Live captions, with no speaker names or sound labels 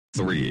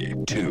Three,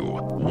 two,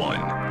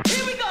 one.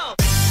 Here we go!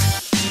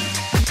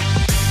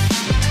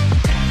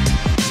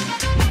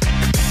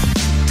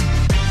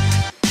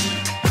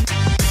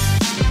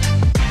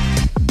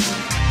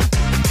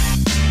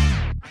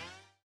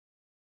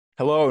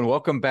 Hello and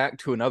welcome back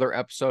to another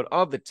episode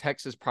of the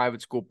Texas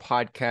Private School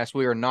Podcast.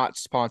 We are not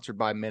sponsored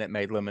by Minute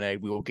Maid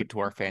Lemonade. We will get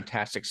to our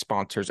fantastic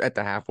sponsors at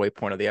the halfway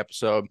point of the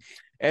episode.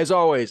 As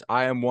always,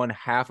 I am one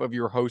half of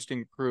your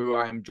hosting crew.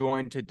 I am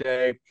joined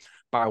today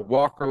by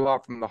Walker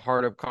Lott from the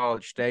heart of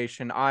College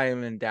Station. I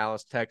am in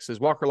Dallas, Texas.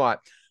 Walker Lott,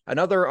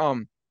 another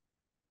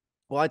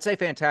well, I'd say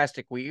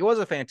fantastic week. It was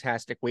a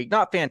fantastic week.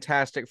 Not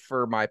fantastic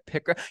for my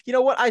pick. You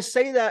know what? I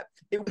say that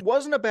it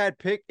wasn't a bad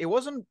pick. It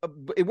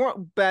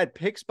weren't bad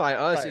picks by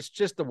us. Right. It's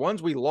just the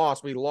ones we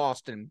lost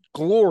in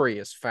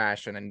glorious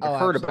fashion, and I've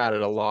heard about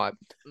it a lot.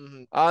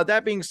 Mm-hmm.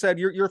 That being said,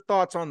 your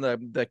thoughts on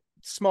the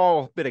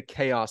small bit of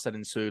chaos that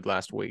ensued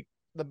last week?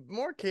 The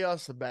more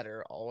chaos, the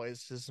better.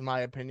 Always, this is my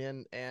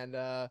opinion,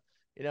 and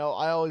you know,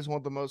 I always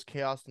want the most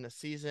chaos in the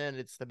season.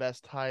 It's the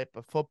best type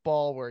of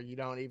football where you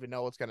don't even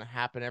know what's going to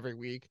happen every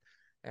week.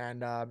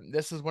 And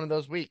this is one of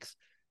those weeks.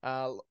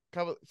 Some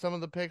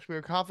of the picks we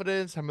were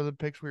confident, some of the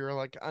picks we were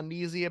like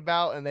uneasy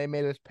about, and they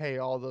made us pay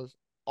all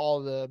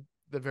the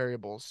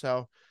variables.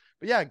 So,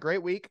 but yeah,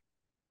 great week.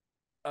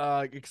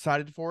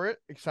 Excited for it.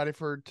 Excited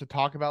to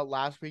talk about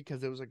last week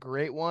because it was a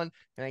great one,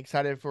 and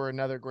excited for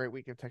another great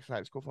week of Texas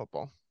high school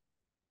football.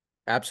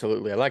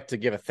 Absolutely. I'd like to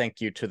give a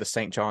thank you to the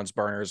St. John's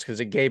Burners because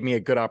it gave me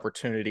a good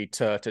opportunity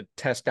to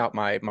test out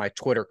my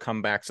Twitter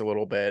comebacks a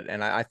little bit.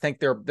 And I think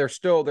they're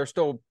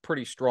still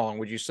pretty strong.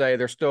 Would you say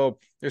they're still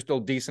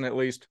decent at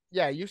least?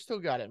 Yeah, you still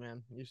got it,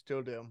 man. You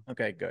still do.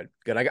 Okay, good.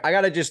 I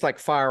got to just like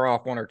fire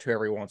off one or two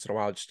every once in a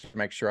while just to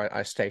make sure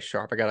I stay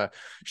sharp. I got to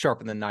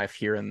sharpen the knife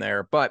here and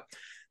there. But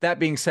that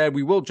being said,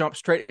 we will jump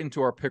straight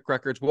into our pick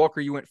records. Walker,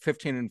 you went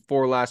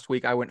 15-4 last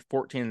week. I went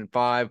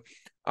 14-5.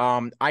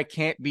 I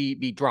can't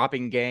be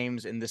dropping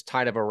games in this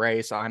tight of a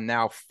race. I'm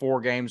now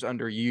 4 games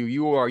under you.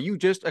 You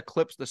just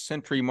eclipsed the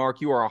century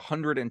mark. You are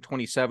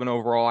 127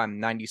 overall. I'm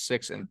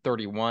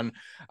 96-31.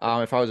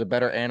 If I was a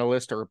better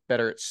analyst or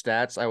better at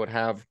stats, I would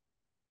have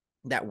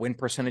that win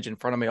percentage in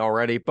front of me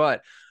already.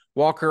 But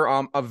Walker,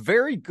 a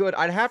very good.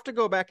 I'd have to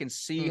go back and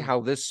see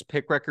how this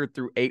pick record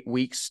through 8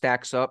 weeks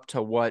stacks up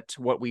to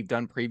what we've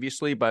done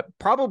previously, but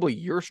probably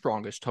your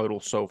strongest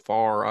total so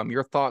far.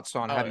 Your thoughts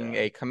on having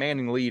a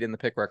commanding lead in the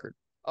pick record?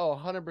 Oh,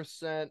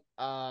 100%.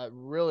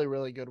 Really,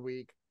 really good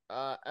week.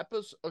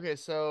 Okay,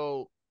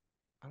 so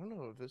I don't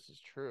know if this is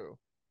true.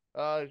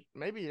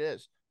 Maybe it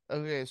is.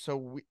 Okay,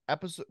 so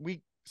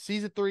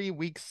season 3,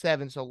 week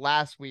 7. So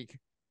last week,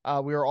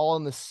 we were all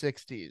in the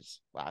 60s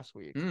last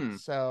week.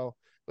 So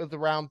with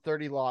around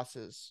 30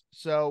 losses.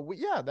 So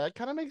yeah, that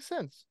kind of makes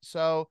sense.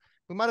 So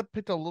we might have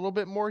picked a little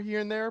bit more here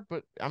and there,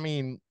 but I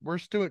mean, we're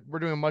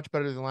doing much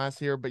better than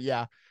last year. But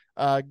yeah,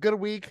 good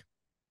week.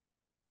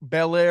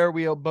 Bel Air,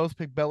 we both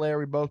picked Bel Air.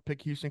 We both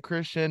picked Houston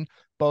Christian.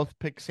 Both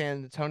picked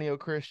San Antonio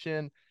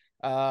Christian.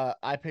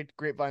 I picked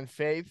Grapevine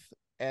Faith,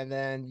 and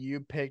then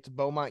you picked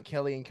Beaumont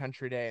Kelly and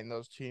Country Day, and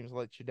those teams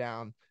let you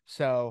down.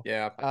 So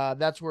yeah,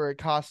 that's where it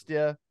cost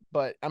you.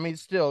 But I mean,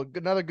 still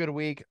another good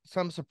week.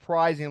 Some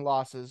surprising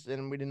losses,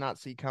 and we did not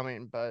see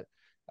coming. But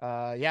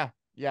yeah,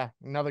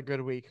 another good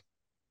week.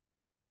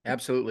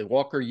 Absolutely.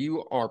 Walker,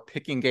 you are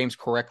picking games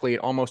correctly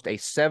at almost a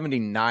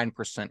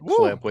 79%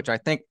 clip, which I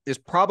think is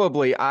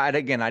probably, I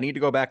need to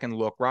go back and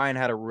look. Ryan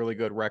had a really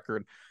good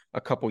record a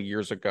couple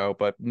years ago,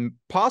 but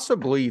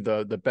possibly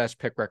the best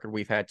pick record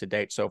we've had to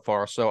date so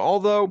far. So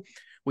although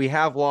we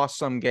have lost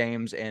some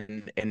games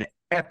in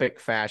epic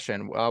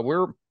fashion,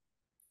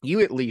 you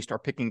at least are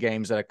picking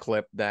games at a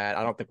clip that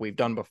I don't think we've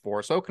done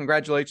before. So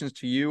congratulations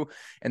to you.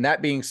 And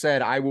that being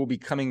said, I will be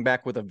coming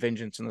back with a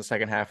vengeance in the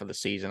second half of the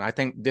season. I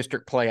think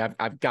district play,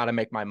 I've got to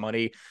make my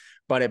money,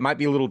 but it might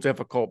be a little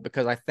difficult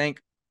because I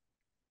think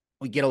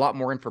we get a lot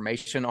more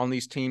information on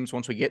these teams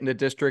once we get into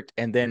district,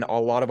 and then a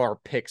lot of our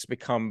picks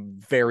become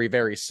very,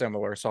 very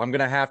similar. So I'm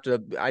going to have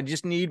to, I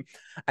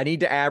need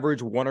to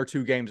average 1 or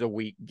 2 games a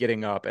week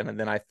getting up. And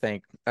then I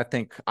think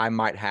I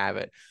might have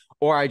it.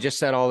 Or I just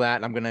said all that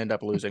and I'm going to end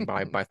up losing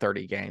by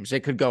 30 games.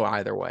 It could go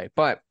either way.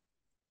 But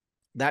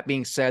that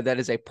being said, that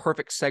is a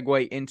perfect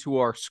segue into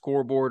our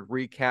scoreboard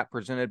recap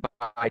presented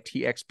by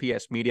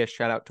TXPS Media.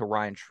 Shout out to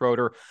Ryan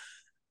Schroeder.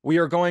 We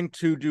are going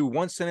to do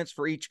 1 sentence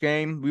for each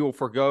game. We will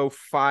forgo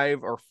 4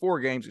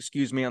 games,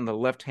 on the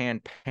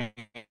left-hand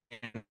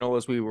panel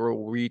as we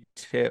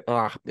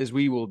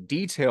will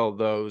detail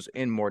those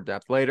in more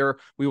depth later.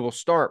 We will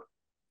start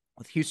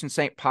with Houston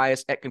St.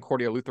 Pius at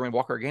Concordia Lutheran.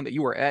 Walker, a game that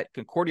you were at.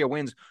 Concordia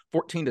wins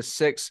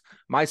 14-6.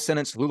 My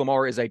sentence, Lou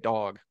Lamar is a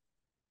dog.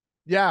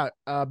 Yeah,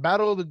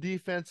 battle of the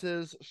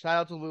defenses. Shout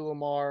out to Lou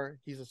Lamar.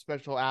 He's a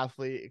special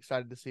athlete.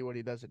 Excited to see what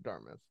he does at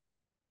Dartmouth.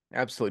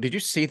 Absolutely. Did you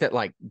see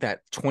that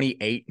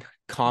 28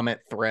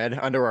 comment thread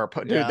under our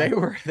dude?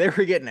 They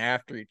were getting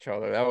after each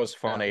other. That was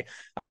funny.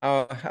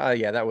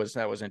 That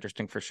was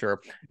interesting for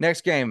sure.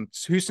 Next game,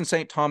 Houston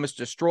St. Thomas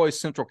destroys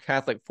Central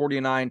Catholic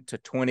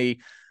 49-20.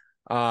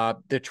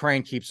 The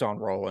train keeps on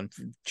rolling.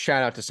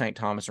 Shout out to St.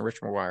 Thomas and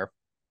Rich McGuire.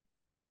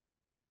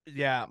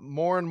 Yeah,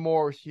 more and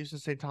more Houston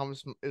St.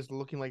 Thomas is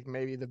looking like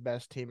maybe the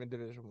best team in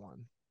Division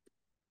One.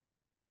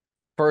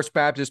 First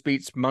Baptist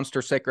beats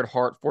Munster Sacred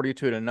Heart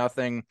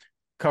 42-0.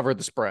 Covered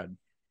the spread.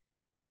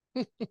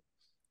 It's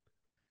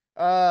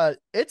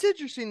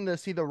interesting to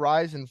see the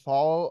rise and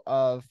fall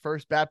of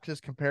First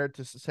Baptist compared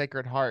to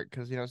Sacred Heart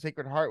because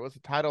Sacred Heart was a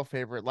title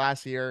favorite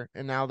last year,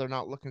 and now they're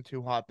not looking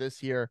too hot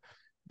this year.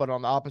 But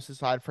on the opposite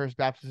side, First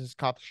Baptist has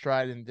caught the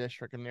stride in the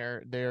district, and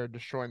they're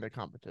destroying the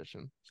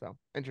competition. So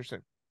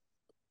interesting.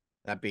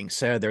 That being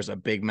said, there's a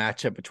big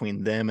matchup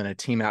between them and a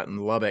team out in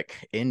Lubbock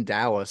in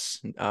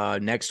Dallas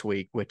next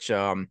week, which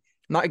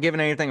not giving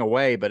anything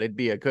away, but it'd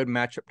be a good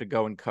matchup to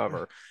go and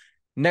cover.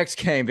 Next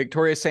game,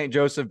 Victoria St.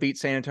 Joseph beat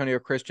San Antonio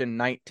Christian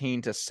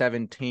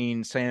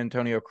 19-17. San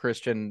Antonio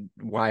Christian,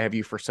 why have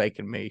you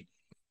forsaken me?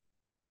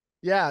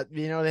 Yeah,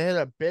 they had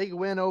a big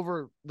win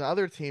over the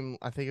other team.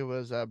 I think it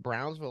was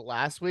Brownsville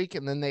last week,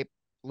 and then they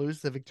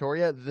lose to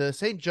Victoria. The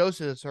St.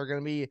 Josephs are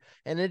going to be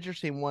an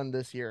interesting one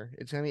this year.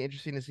 It's going to be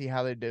interesting to see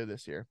how they do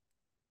this year.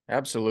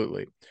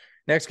 Absolutely.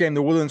 Next game,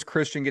 the Woodlands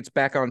Christian gets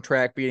back on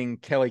track, beating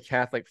Kelly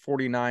Catholic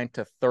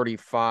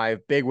 49-35.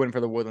 Big win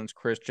for the Woodlands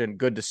Christian.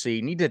 Good to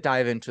see. Need to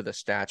dive into the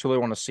stats. Really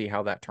want to see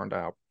how that turned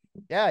out.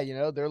 Yeah,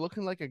 they're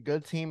looking like a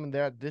good team in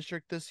their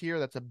district this year.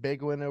 That's a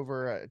big win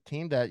over a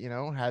team that,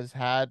 has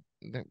had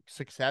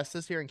success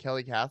this year in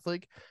Kelly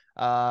Catholic.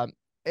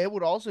 It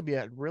would also be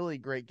a really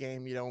great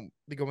game,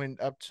 going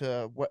up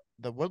to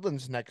the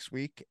Woodlands next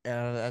week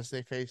as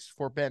they face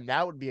Fort Bend.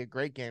 That would be a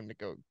great game to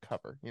go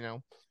cover, Yeah,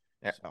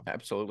 so.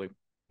 Absolutely.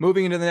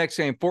 Moving into the next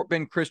game, Fort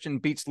Bend Christian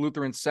beats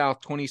Lutheran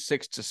South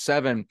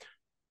 26-7.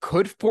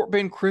 Could Fort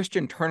Bend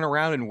Christian turn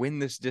around and win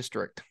this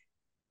district?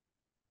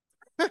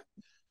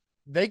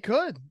 They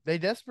could. They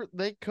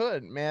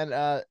could,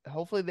 man.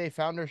 Hopefully they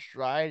found their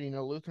stride.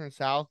 Lutheran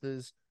South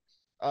is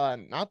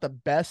not the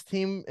best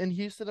team in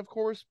Houston, of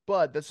course,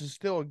 but this is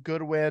still a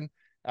good win.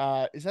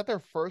 Is that their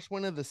first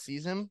win of the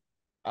season?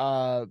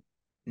 No,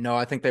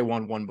 I think they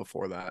won one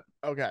before that.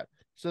 Okay.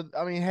 So,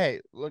 I mean,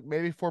 hey, look,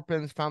 maybe Fort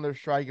Bend's found their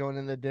stride going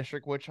in the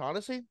district, which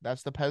honestly,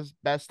 that's the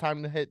best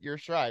time to hit your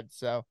stride.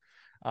 So,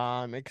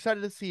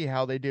 excited to see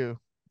how they do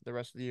the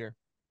rest of the year.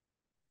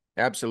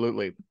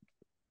 Absolutely.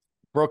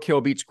 Brook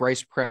Hill beats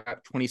Grace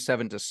Prep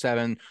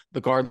 27-7. The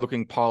guard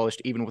looking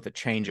polished, even with a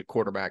change at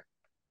quarterback.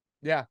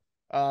 Yeah.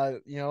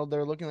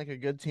 They're looking like a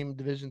good team in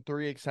Division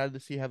 3. Excited to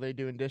see how they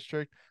do in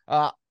district.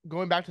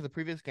 Going back to the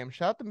previous game,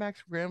 shout out to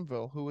Max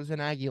Granville, who was in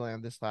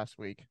Aggieland this last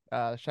week.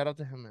 Shout out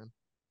to him, man.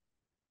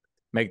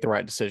 Make the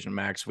right decision,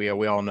 Max. We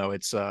all know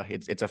it's a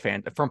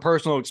fan. From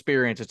personal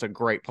experience, it's a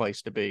great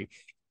place to be.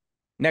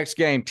 Next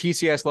game,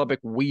 TCS Lubbock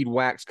Weed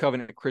Wax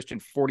Covenant Christian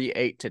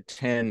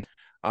 48-10.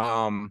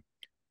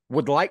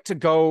 Would like to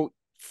go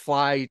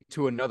fly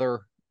to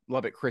another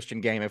Lubbock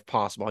Christian game if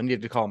possible. I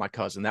needed to call my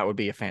cousin. That would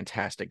be a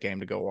fantastic game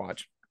to go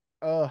watch.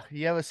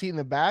 You have a seat in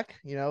the back?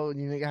 You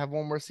have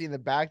one more seat in the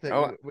back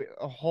that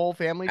a whole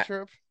family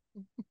trip.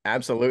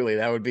 Absolutely.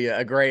 That would be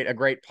a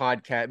great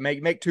podcast.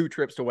 Make 2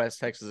 trips to West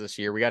Texas this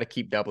year. We got to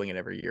keep doubling it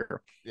every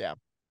year. Yeah.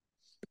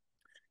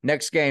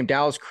 Next game,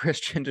 Dallas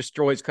Christian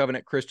destroys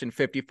Covenant Christian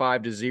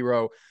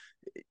 55-0.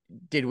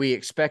 Did we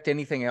expect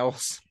anything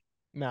else?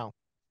 No.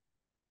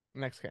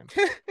 Next game.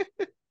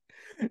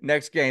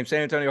 Next game,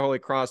 San Antonio Holy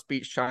Cross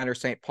beats Shiner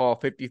St. Paul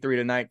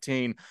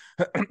 53-19.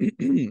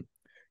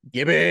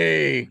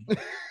 Gibby.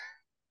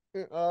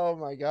 Oh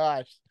my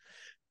gosh.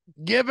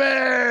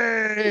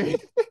 Gibby.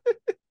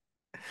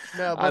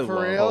 No, but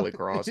for real, Holy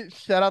Cross.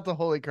 Shout out to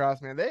Holy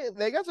Cross, man.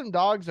 They got some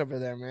dogs over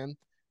there, man.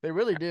 They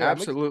really do.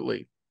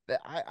 Absolutely.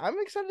 I'm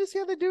excited to see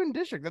how they do in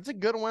district. That's a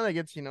good one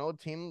against a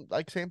team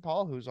like St.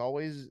 Paul, who's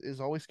always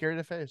scary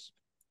to face.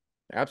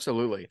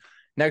 Absolutely.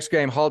 Next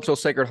game, Hallsville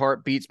Sacred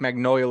Heart beats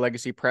Magnolia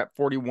Legacy Prep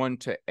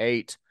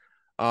 41-8.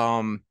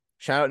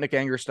 Shout out Nick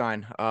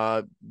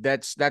Angerstein.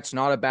 That's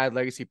not a bad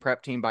Legacy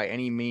Prep team by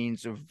any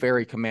means. A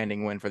very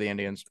commanding win for the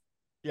Indians.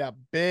 Yeah,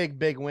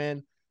 big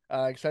win.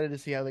 Excited to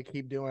see how they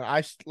keep doing.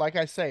 I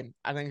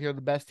think they're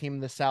the best team in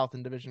the South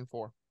in Division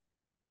 4.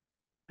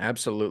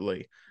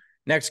 Absolutely.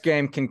 Next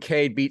game,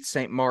 Kincaid beats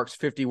St. Mark's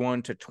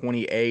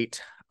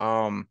 51-28.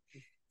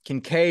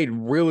 Kincaid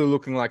really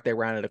looking like they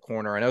rounded a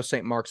corner. I know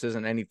St. Mark's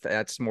isn't anything.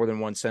 That's more than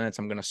one sentence.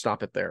 I'm going to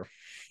stop it there.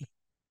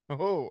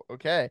 Oh,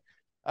 okay.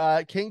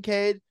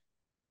 Kincaid,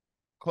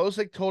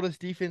 Klosik told us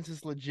defense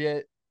is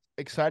legit.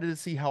 Excited to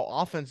see how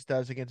offense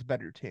does against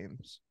better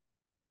teams.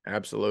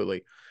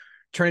 Absolutely.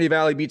 Trinity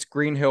Valley beats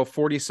Green Hill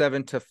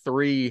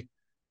 47-3.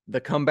 The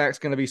comeback's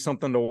going to be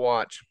something to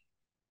watch.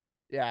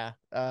 Yeah.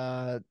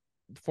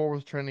 Fort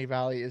Worth Trinity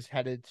Valley is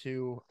headed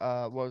to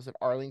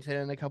Arlington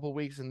in a couple of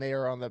weeks, and they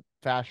are on the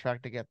fast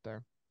track to get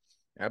there.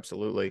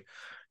 Absolutely.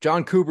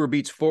 John Cooper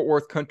beats Fort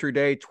Worth Country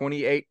Day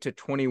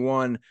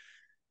 28-21.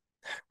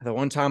 The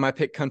one time I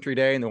pick Country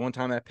Day and the one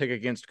time I pick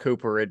against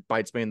Cooper, it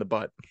bites me in the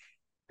butt.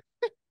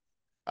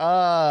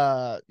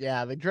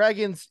 Yeah, the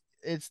Dragons,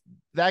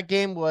 that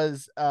game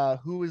was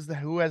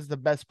who has the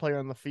best player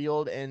on the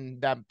field,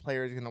 and that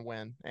player is gonna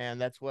win.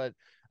 And that's what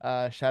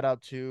Shout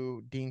out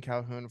to Dean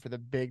Calhoun for the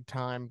big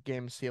time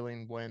game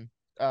sealing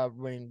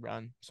winning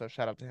run. So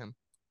shout out to him.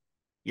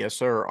 Yes,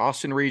 sir.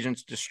 Austin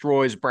Regents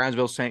destroys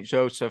Brownsville St.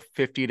 Joseph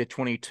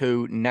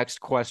 50-22. Next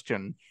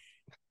question.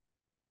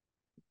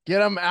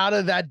 Get him out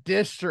of that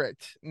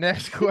district.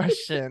 Next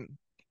question.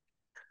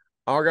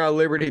 Argyle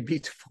Liberty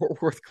beats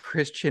Fort Worth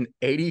Christian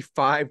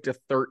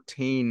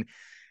 85-13.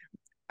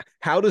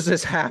 How does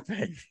this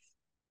happen?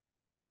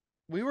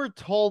 We were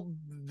told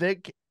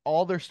that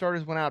all their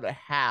starters went out at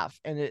half,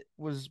 and it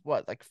was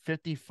what, like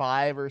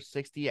 55 or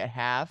 60 at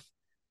half.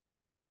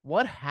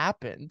 What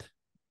happened?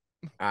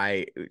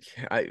 I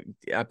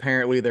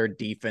apparently their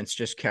defense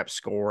just kept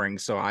scoring,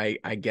 so I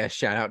guess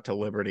shout out to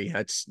Liberty.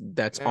 That's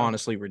Yeah.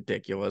 honestly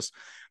ridiculous.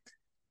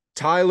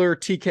 Tyler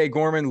TK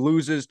Gorman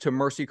loses to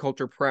Mercy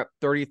Culture Prep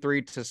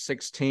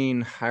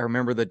 33-16. I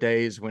remember the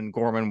days when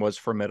Gorman was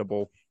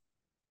formidable.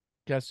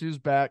 Guess who's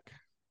back?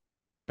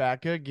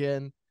 Back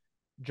again.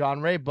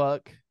 John Ray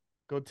Buck.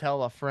 Go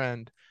tell a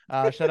friend.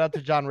 Shout out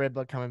to John Ray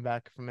Buck coming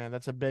back. Man,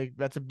 that's a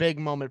big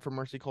moment for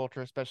Mercy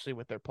Culture, especially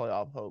with their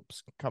playoff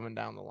hopes coming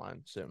down the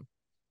line soon.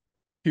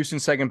 Houston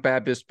Second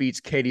Baptist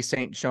beats Katy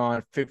St.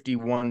 John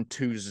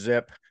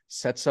 51-zip.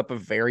 Sets up a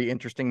very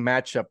interesting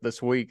matchup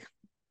this week.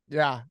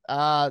 Yeah.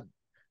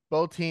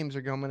 Both teams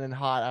are coming in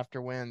hot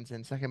after wins,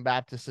 and Second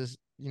Baptist is,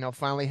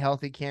 finally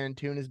healthy. Cannon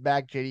Toon is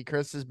back. JD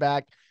Chris is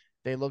back.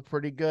 They look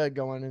pretty good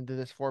going into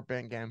this Fort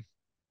Bend game.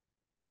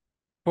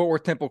 Fort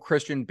Worth Temple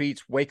Christian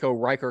beats Waco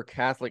Riker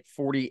Catholic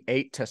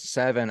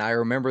 48-7. I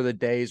remember the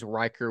days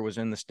Riker was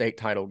in the state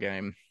title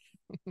game.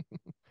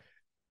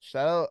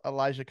 Shout out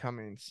Elijah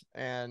Cummings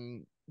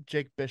and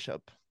Jake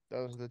Bishop.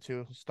 Those are the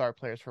two star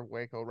players for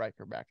Waco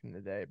Riker back in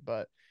the day.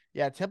 But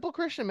yeah, Temple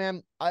Christian,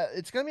 man,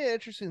 it's gonna be an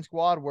interesting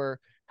squad. Where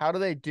how do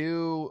they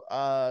do,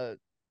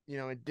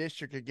 in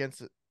district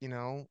against,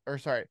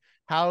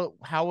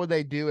 how would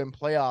they do in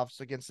playoffs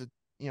against the,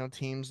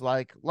 teams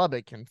like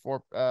Lubbock and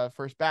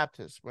First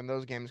Baptist when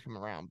those games come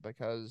around?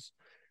 Because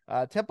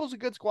Temple's a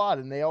good squad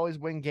and they always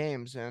win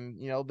games, and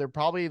they're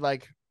probably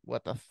like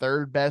the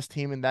third best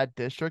team in that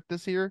district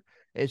this year.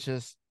 It's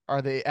just,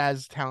 are they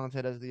as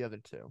talented as the other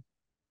two?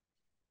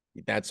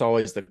 That's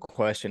always the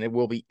question. It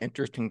will be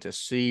interesting to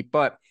see.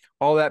 But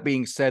all that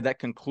being said, that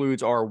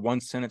concludes our 1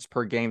 sentence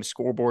per game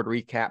scoreboard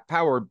recap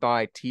powered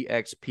by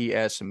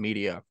TXPS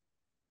Media.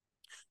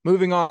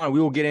 Moving on,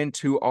 we will get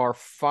into our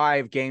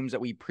 5 games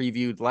that we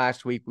previewed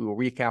last week. We will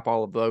recap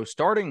all of those,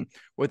 starting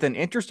with an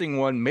interesting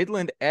one,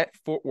 Midland at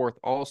Fort Worth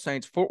All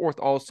Saints. Fort Worth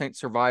All Saints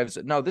survives.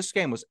 No, this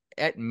game was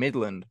at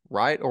Midland,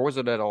 right? Or was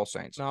it at All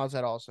Saints? No, it's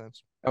at All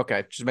Saints.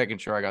 Okay, just making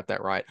sure I got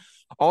that right.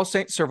 All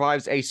Saints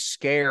survives a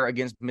scare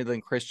against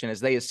Midland Christian as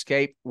they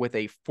escape with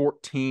a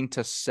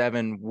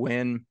 14-7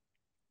 win.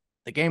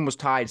 The game was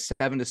tied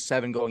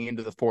 7-7 going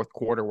into the fourth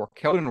quarter, where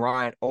Keldon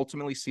Ryan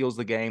ultimately seals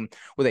the game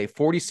with a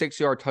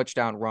 46-yard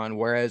touchdown run,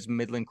 whereas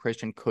Midland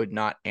Christian could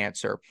not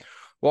answer.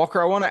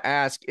 Walker, I want to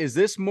ask, is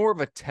this more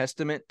of a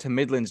testament to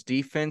Midland's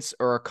defense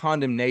or a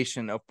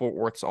condemnation of Fort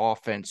Worth's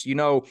offense?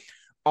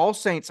 All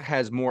Saints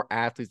has more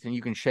athletes than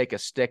you can shake a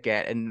stick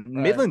at, and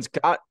Midland's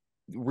got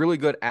really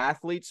good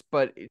athletes,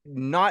 but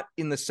not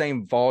in the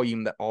same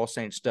volume that All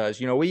Saints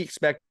does. We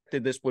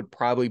expected this would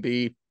probably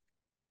be,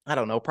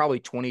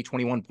 probably 20,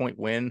 21 point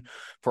win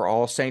for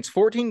All Saints.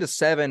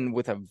 14-7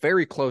 with a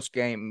very close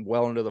game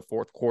well into the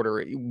fourth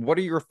quarter. What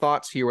are your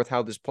thoughts here with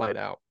how this played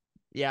out?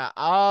 Yeah,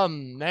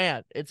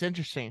 man, it's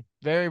interesting.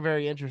 Very,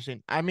 very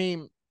interesting. I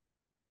mean,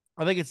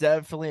 I think it's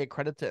definitely a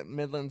credit to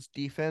Midland's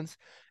defense.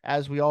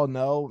 As we all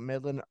know,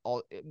 Midland,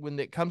 when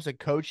it comes to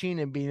coaching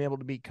and being able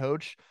to be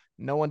coached,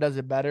 no one does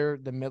it better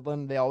than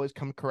Midland. They always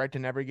come correct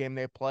in every game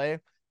they play.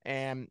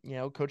 And,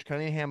 Coach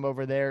Cunningham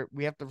over there,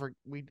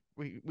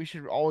 we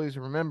should always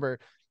remember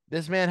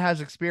this man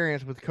has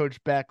experience with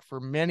Coach Beck for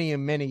many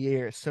and many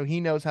years. So he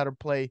knows how to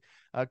play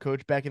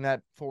Coach Beck in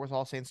that Fort Worth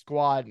All Saints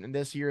squad. And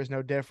this year is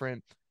no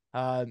different.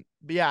 But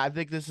yeah, I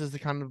think this is the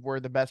kind of where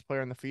the best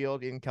player in the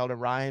field, even Keldon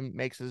Ryan,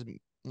 makes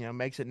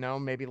it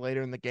known maybe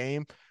later in the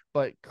game.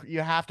 But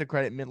you have to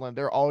credit Midland.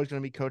 They're always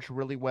going to be coached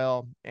really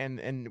well. And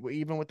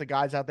even with the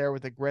guys out there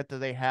with the grit that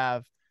they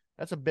have,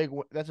 that's a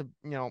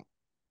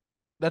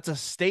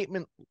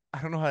statement.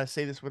 I don't know how to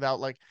say this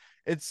without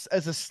it's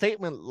as a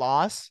statement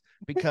loss,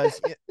 because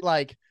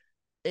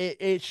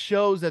it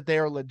shows that they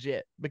are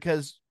legit,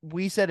 because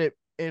we said it.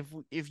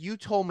 If you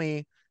told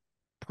me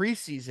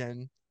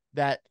preseason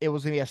that it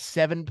was going to be a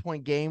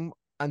 7-point game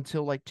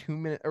until 2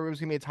 minutes, or it was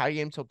going to be a tie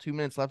game until 2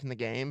 minutes left in the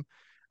game,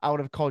 I would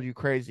have called you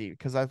crazy,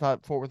 because I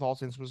thought Fort Worth All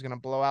Saints was going to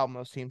blow out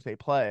most teams they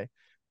play.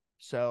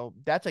 So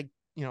that's a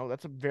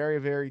very,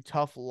 very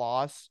tough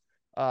loss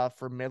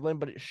for Midland,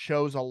 but it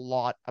shows a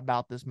lot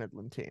about this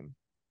Midland team.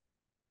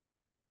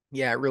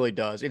 Yeah, it really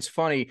does. It's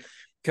funny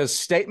because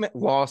statement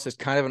loss is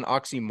kind of an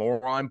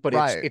oxymoron, but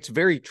Right. it's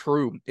very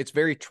true. It's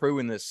very true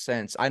in this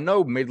sense. I'm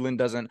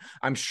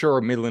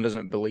sure Midland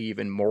doesn't believe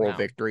in moral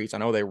victories. I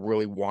know they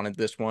really wanted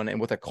this one. And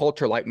with a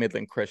culture like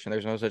Midland Christian,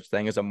 there's no such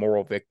thing as a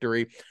moral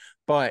victory.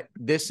 But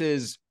this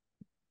is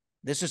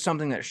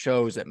something that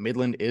shows that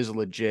Midland is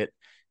legit.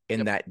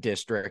 in that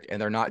district,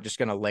 and they're not just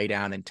going to lay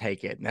down and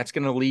take it. And that's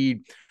going to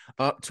lead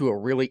up to a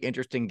really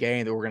interesting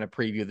game that we're going to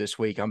preview this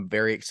week. I'm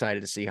very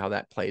excited to see how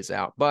that plays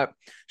out. But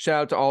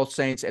shout out to All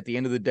Saints. At the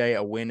end of the day,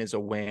 a win is a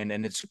win,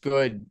 and it's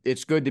good.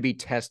 It's good to be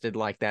tested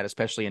like that,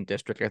 especially in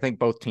district. I think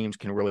both teams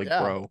can really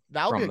grow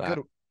from that.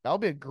 That'll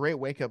be a great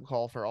wake-up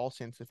call for All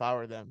Saints if I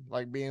were them.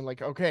 Like being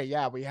like, okay,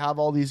 yeah, we have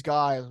all these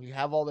guys, we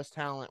have all this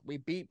talent, we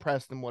beat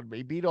Prestonwood,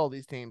 we beat all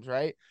these teams,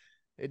 right?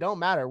 It don't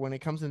matter when it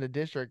comes into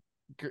district.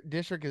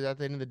 District is at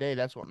the end of the day,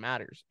 that's what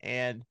matters.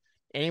 And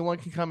anyone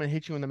can come and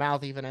hit you in the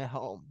mouth even at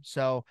home.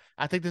 So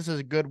I think this is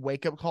a good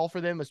wake-up call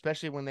for them,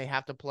 especially when they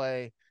have to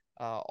play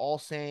All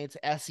Saints,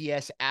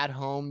 SES at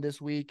home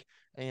this week,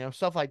 and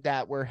stuff like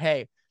that, where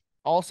hey,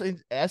 All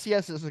Saints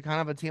SES is a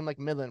kind of a team like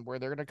Midland where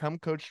they're going to come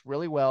coach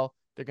really well.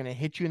 They're going to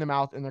hit you in the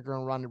mouth and they're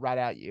going to run right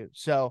at you.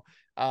 So,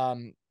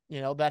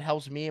 that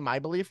helps me in my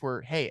belief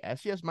where, hey,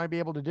 SES might be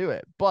able to do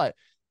it. But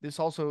this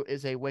also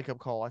is a wake-up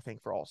call, I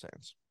think, for All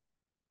Saints.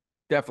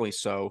 Definitely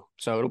so.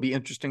 So it'll be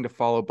interesting to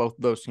follow both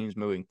of those teams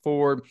moving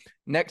forward.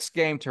 Next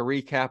game to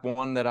recap,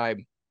 one that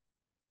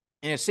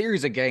in a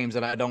series of games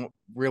that I don't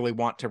really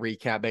want to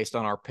recap based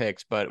on our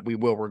picks, but we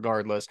will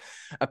regardless.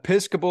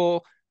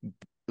 Episcopal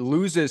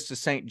loses to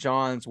St.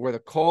 John's, where the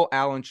Cole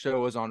Allen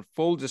show is on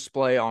full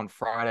display on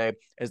Friday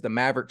as the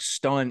Mavericks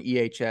stun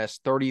EHS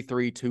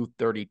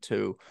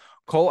 33-32.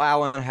 Cole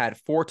Allen had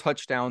 4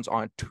 touchdowns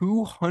on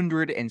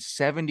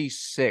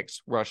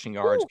 276 rushing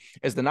yards,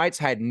 as the Knights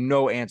had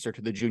no answer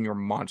to the junior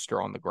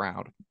monster on the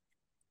ground.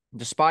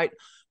 Despite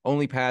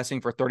only passing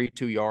for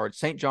 32 yards,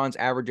 St. John's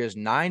averages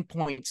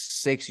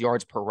 9.6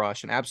 yards per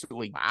rush and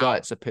absolutely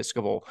guts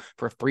Episcopal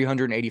for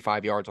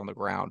 385 yards on the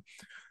ground.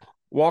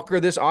 Walker,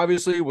 this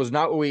obviously was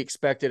not what we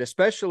expected,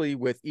 especially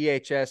with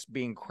EHS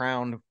being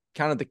crowned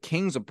kind of the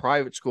kings of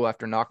private school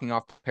after knocking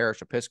off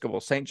Parish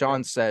Episcopal. St.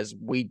 John says,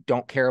 we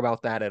don't care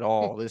about that at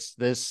all.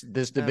 This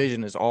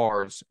division is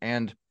ours.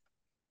 And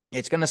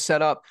it's going to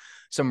set up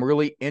some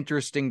really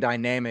interesting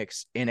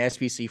dynamics in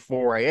SBC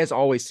 4A, as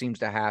always seems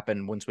to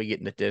happen once we get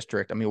into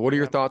district. I mean, what are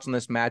your thoughts on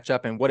this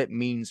matchup and what it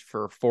means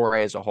for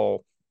 4A as a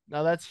whole?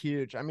 No, that's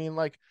huge. I mean,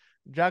 like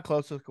Jack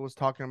Klosik was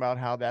talking about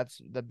how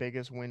that's the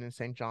biggest win in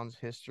St. John's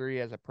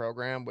history as a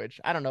program, which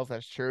I don't know if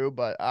that's true,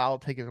 but I'll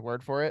take his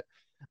word for it.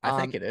 I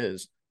think it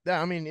is.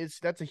 I mean,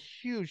 that's a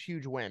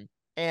huge win.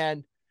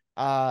 And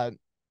Cole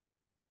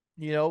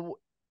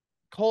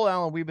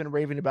Allen, we've been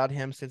raving about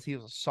him since he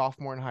was a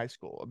sophomore in high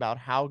school, about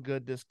how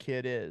good this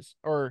kid is,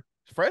 or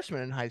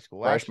freshman in high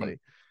school,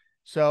 actually.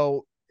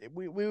 So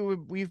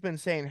we've been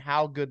saying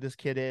how good this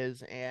kid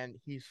is, and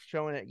he's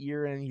showing it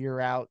year in,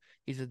 year out.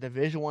 He's a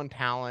Division I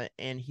talent,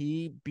 and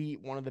he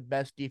beat one of the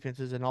best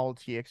defenses in all of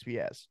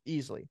TXPS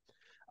easily.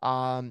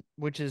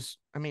 Which is,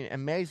 I mean,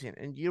 amazing.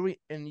 And you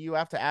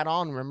have to add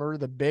on, remember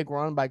the big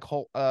run by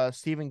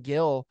Stephen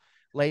Gill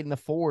late in the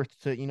fourth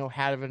to,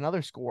 have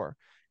another score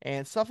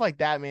and stuff like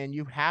that, man.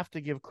 You have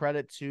to give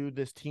credit to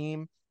this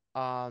team.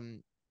 They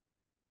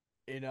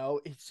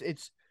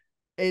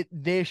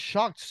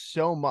shocked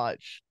so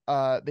much.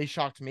 They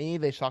shocked me.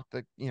 They shocked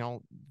the,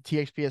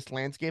 TXPS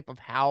landscape of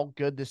how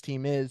good this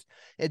team is.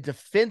 It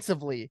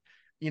defensively,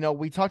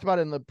 we talked about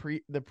it in the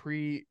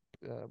preview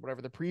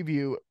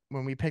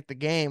when we picked the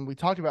game. We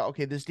talked about,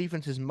 okay, this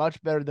defense is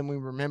much better than we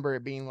remember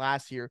it being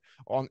last year.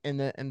 In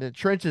the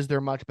trenches,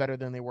 they're much better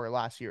than they were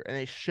last year, and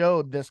they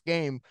showed this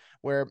game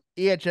where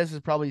EHS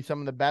is probably some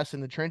of the best in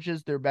the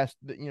trenches. They're best,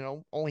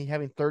 only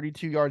having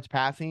 32 yards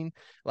passing.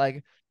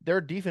 Like, their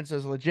defense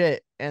is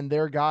legit, and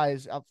their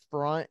guys up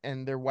front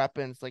and their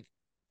weapons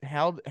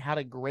had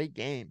a great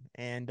game.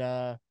 And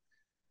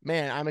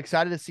man, I'm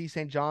excited to see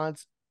St.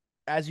 John's.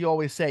 As you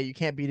always say, you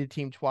can't beat a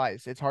team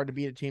twice. It's hard to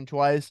beat a team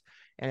twice.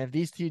 And if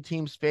these two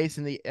teams face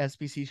in the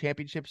SBC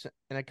championships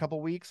in a couple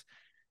weeks,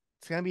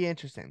 it's going to be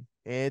interesting.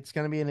 It's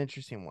going to be an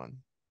interesting one.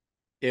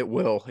 It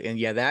will. And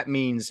yeah, that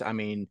means, I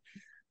mean,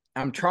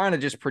 I'm trying to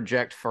just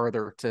project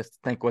further to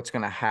think what's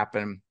going to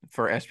happen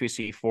for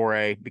SBC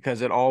 4A,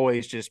 because it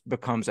always just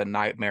becomes a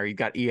nightmare. You've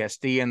got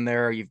ESD in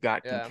there. You've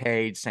got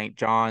Kincaid, St.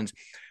 John's.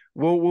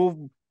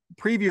 We'll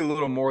preview a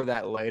little more of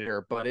that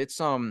later, but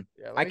it's,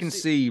 I can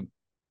see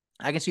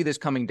this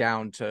coming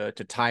down to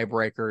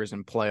tiebreakers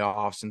and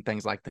playoffs and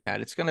things like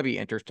that. It's going to be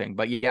interesting.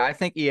 But yeah, I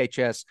think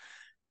EHS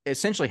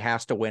essentially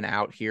has to win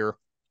out here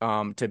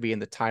to be in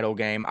the title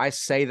game. I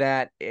say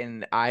that,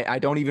 and I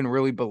don't even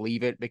really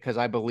believe it, because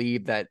I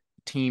believe that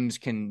teams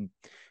can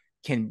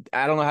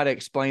I don't know how to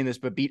explain this,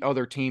 but beat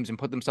other teams and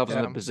put themselves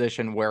in a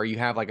position where you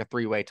have like a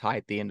 3-way tie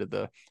at the end of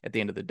the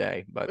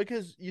day. But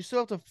because you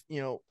still have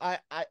to,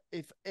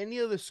 if any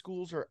of the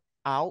schools are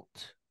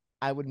out,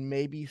 I would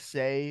maybe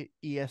say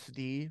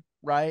ESD,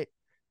 right?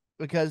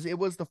 Because it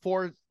was the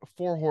four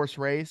horse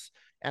race,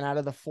 and out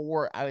of the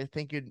 4, I would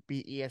think it'd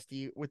be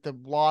ESD. With the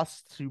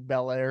loss to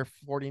Bel Air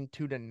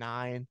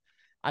 42-9,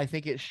 I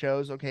think it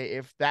shows, okay,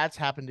 if that's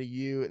happened to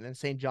you, and then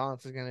St.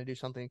 John's is going to do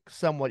something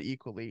somewhat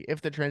equally if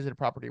the transitive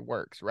property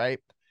works, right?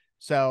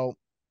 So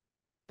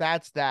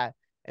that's that.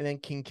 And then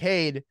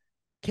Kincaid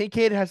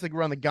has to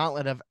run the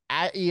gauntlet of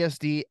at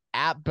ESD,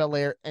 at Bel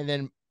Air, and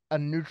then a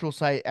neutral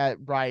site at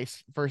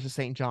Bryce versus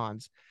St.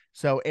 John's.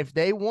 So if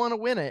they want to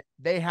win it,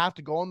 they have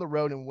to go on the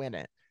road and win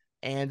it.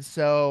 And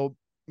so,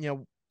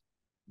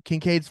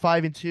 Kincaid's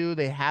 5-2.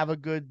 They have a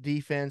good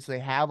defense. They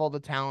have all the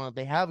talent.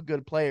 They have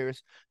good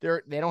players.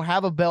 They don't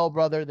have a Bell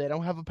brother. They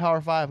don't have a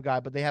Power 5 guy,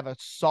 but they have a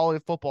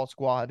solid football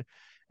squad.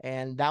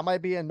 And that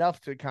might be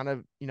enough to kind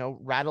of,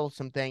 rattle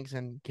some things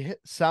and get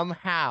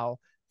somehow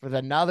for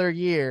another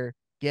year,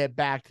 get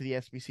back to the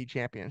SBC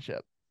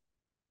championship.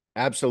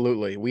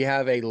 Absolutely. We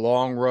have a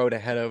long road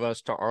ahead of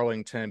us to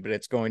Arlington, but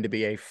it's going to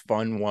be a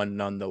fun one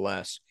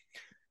nonetheless.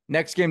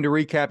 Next game to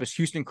recap is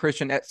Houston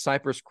Christian at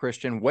Cypress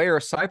Christian, where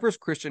Cypress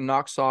Christian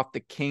knocks off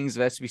the Kings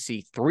of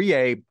SBC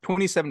 3A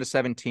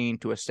 27-17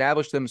 to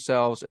establish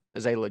themselves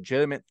as a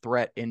legitimate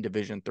threat in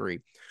Division III.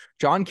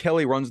 John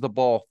Kelly runs the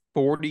ball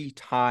 40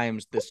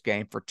 times this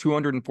game for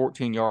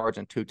 214 yards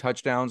and 2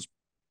 touchdowns.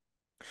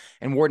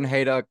 And Warden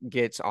Hayduck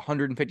gets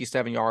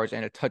 157 yards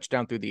and a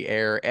touchdown through the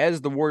air,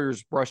 as the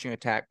Warriors' rushing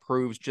attack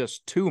proves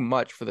just too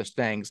much for the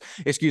Stangs.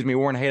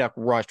 Warden Hayduck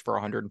rushed for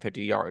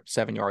 150 yards,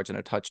 7 yards, and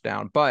a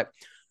touchdown. But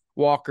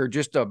Walker,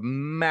 just a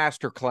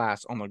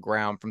masterclass on the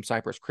ground from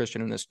Cypress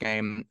Christian in this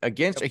game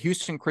against a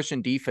Houston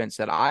Christian defense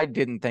that I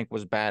didn't think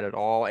was bad at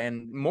all.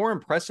 And more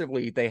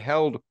impressively, they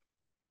held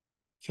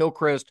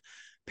Hillcrest,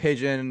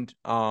 Pigeon,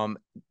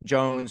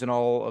 Jones, and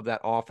all of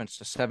that offense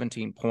to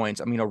 17 points.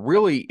 I mean, a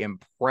really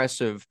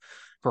impressive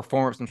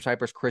performance from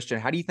Cypress Christian.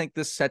 How do you think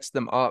this sets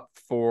them up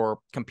for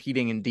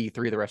competing in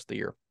D3 the rest of the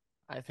year?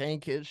 I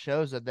think it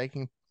shows that they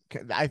can.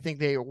 I think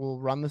they will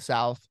run the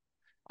South.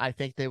 I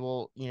think they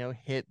will,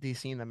 hit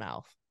DC in the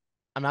mouth.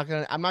 I'm not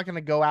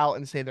gonna go out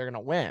and say they're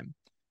gonna win,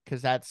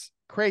 because that's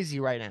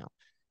crazy right now.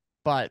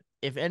 But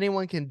if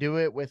anyone can do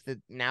it with it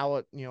now,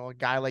 a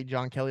guy like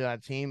John Kelly on a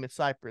team, it's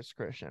Cypress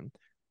Christian.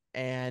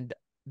 And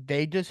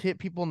they just hit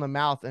people in the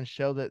mouth and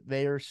show that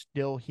they are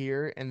still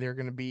here and they're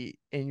going to be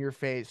in your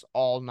face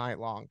all night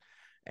long.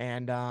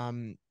 And,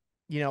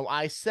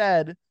 I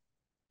said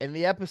in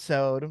the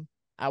episode,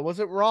 I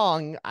wasn't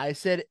wrong. I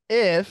said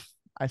if,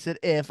 I should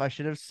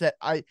have said,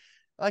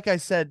 like I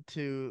said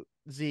to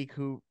Zeke,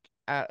 who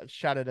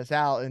shouted us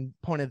out and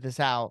pointed this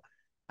out,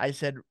 I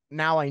said,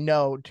 now I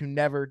know to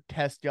never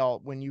test y'all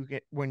when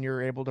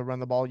you're able to run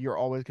the ball. You're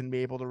always going to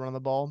be able to run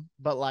the ball.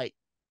 But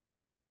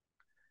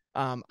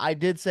I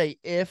did say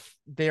if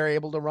they're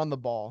able to run the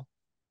ball,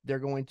 they're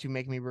going to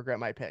make me regret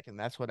my pick, and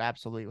that's what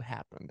absolutely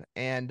happened.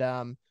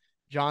 And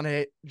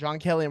John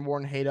Kelly and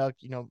Warren Hayduck,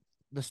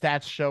 the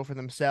stats show for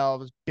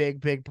themselves.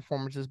 Big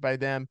performances by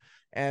them,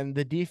 and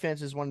the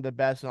defense is one of the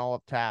best in all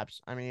of TAPS.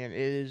 I mean, it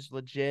is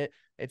legit.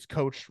 It's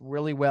coached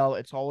really well.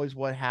 It's always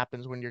what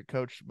happens when you're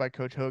coached by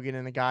Coach Hogan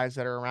and the guys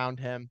that are around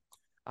him.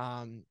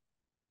 I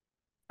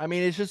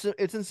mean,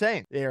 it's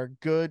insane. They're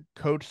a good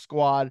coach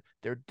squad.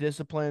 They're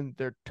disciplined.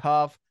 They're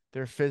tough.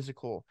 They're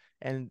physical,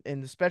 and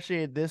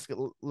especially at this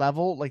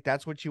level, like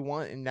that's what you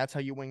want, and that's how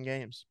you win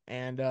games.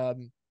 And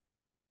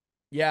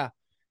yeah,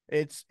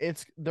 it's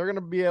they're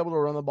gonna be able to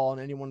run the ball in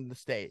anyone in the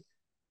state.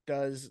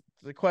 Does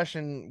the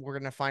question we're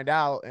gonna find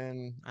out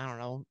in, I don't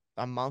know,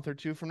 a month or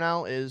two from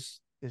now, is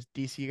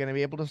DC gonna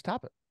be able to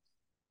stop it?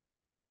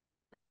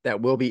 That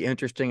will be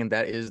interesting, and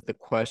that is the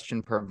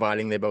question,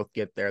 providing they both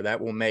get there.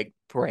 That will make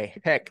for a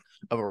heck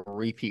of a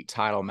repeat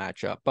title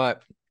matchup.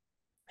 But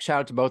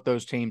shout out to both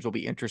those teams. Will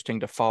be interesting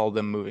to follow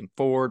them moving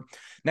forward.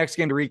 Next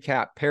game to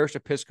recap, Parish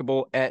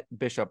Episcopal at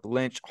Bishop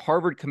Lynch.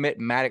 Harvard commit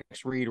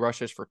Maddox Reed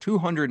rushes for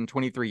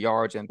 223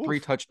 yards and 3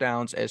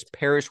 touchdowns as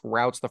Parish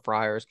routs the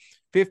Friars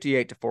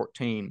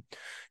 58-14.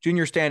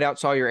 Junior standout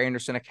Sawyer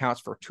Anderson accounts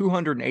for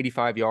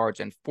 285 yards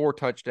and 4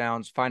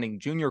 touchdowns, finding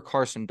junior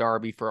Carson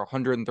Darby for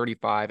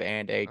 135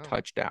 and a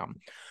touchdown.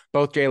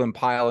 Both Jalen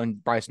Pyle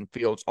and Bryson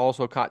Fields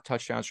also caught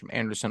touchdowns from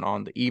Anderson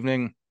on the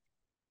evening.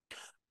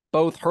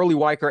 Both Hurley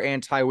Weicker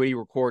and Ty Whitty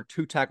record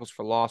 2 tackles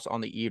for loss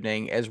on the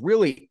evening, as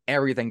really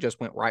everything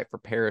just went right for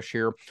Parish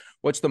here.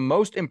 What's the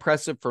most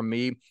impressive for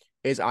me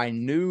is I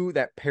knew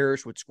that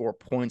Parish would score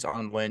points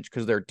on Lynch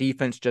because their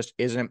defense just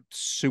isn't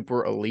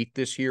super elite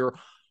this year.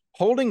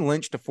 Holding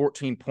Lynch to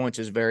 14 points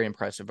is very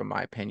impressive in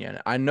my opinion.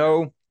 I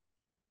know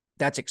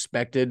that's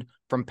expected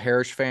from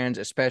Parish fans,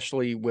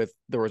 especially with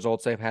the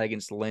results they've had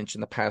against Lynch in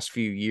the past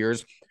few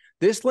years.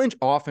 This Lynch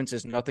offense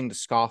is nothing to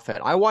scoff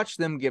at. I watched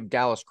them give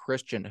Dallas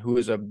Christian, who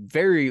is a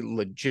very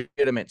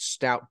legitimate,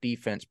 stout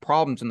defense,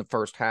 problems in the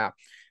first half.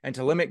 And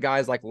to limit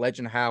guys like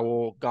Legend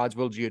Howell,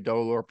 Godswill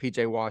Giudola, or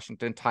PJ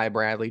Washington, Ty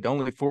Bradley to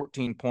only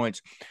 14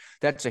 points,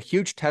 that's a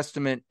huge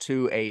testament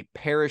to a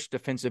Parish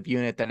defensive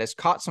unit that has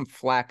caught some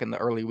flack in the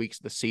early weeks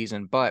of the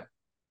season. But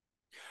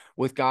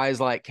with guys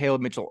like Caleb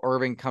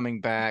Mitchell-Irving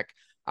coming back,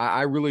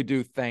 I really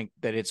do think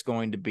that it's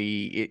going to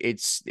be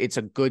it's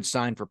a good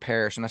sign for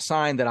Parish, and a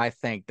sign that I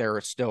think they're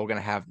still going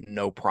to have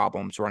no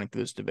problems running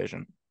through this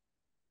division.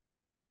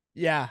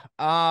 Yeah.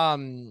 I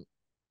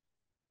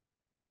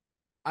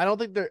don't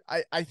think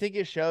I think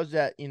it shows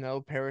that,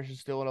 Parish is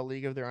still in a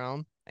league of their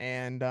own,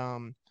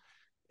 and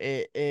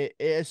it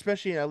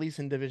especially at least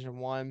in Division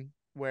 1,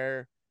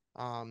 where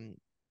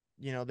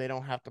they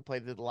don't have to play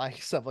the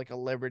likes of like a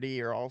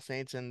Liberty or All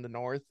Saints in the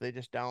North. They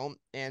just don't.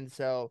 And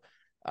so,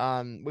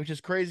 which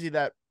is crazy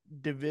that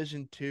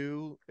Division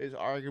Two is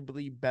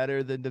arguably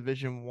better than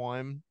Division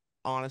One,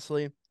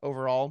 honestly,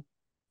 overall,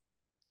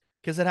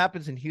 because it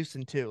happens in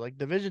Houston too. Like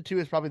Division Two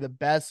is probably the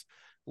best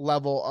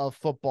level of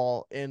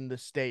football in the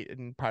state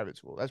in private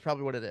school. That's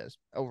probably what it is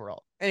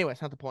overall. Anyway,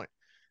 it's not the point.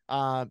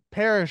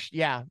 Parrish,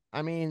 yeah.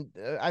 I mean,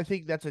 I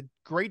think that's a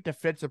great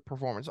defensive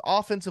performance.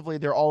 Offensively,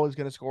 they're always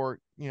going to score.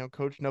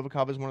 Coach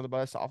Novikov is one of the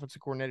best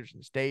offensive coordinators in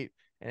the state,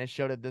 and it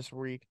showed it this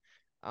week.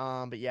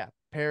 But yeah,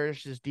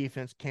 Parrish's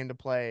defense came to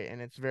play,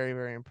 and it's very,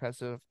 very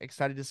impressive.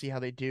 Excited to see how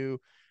they do,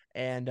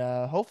 and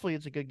hopefully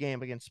it's a good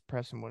game against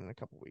Prestonwood in a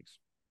couple weeks.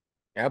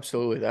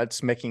 Absolutely.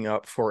 That's making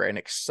up for an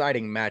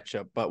exciting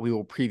matchup, but we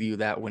will preview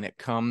that when it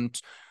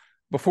comes.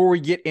 Before we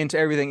get into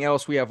everything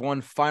else, we have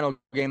one final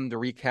game to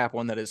recap,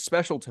 one that is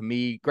special to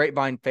me,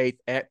 Grapevine Faith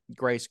at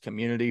Grace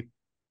Community.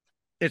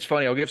 It's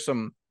funny. I'll give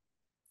some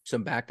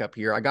backup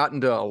here. I got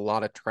into a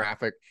lot of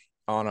traffic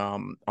on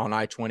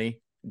I-20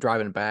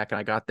 driving back, and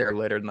I got there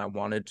later than I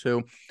wanted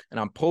to, and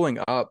I'm pulling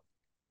up,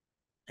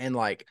 and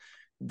like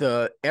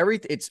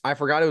I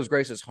forgot it was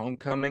Grace's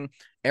homecoming.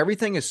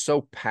 Everything is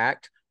so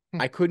packed.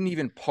 I couldn't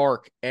even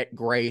park at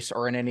Grace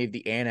or in any of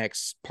the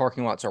annex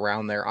parking lots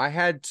around there. I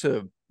had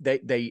to,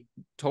 they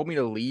told me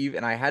to leave,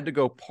 and I had to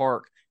go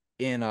park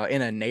in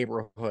a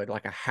neighborhood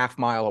like a half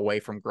mile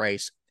away from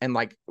Grace. And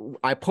like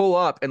I pull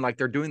up and like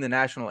they're doing the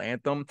national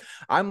anthem.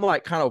 I'm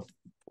like kind of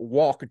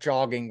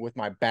jogging with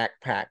my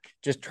backpack,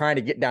 just trying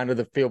to get down to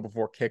the field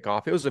before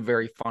kickoff. It was a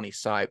very funny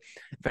sight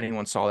if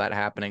anyone saw that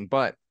happening.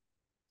 But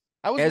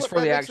as for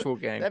the actual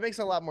game, that makes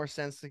a lot more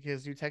sense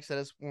because you texted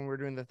us when we were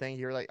doing the thing.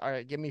 You were like, all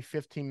right, give me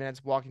 15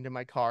 minutes walking to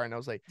my car. And I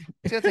was like,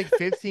 it's going to take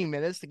 15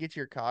 minutes to get to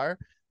your car.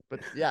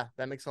 But yeah,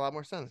 that makes a lot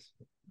more sense.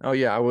 Oh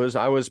yeah, I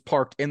was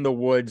parked in the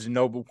woods,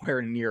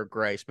 nowhere near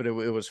Grace, but it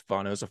was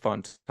fun. It was a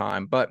fun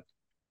time. But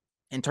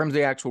in terms of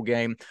the actual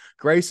game,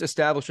 Grace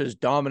establishes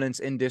dominance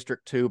in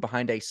District 2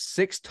 behind a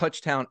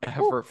 6-touchdown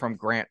effort from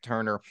Grant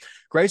Turner.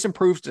 Grace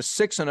improves to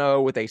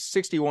 6-0 with a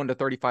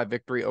 61-35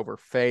 victory over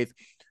Faith.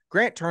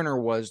 Grant Turner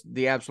was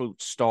the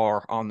absolute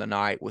star on the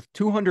night with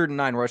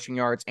 209 rushing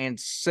yards and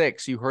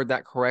 6, you heard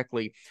that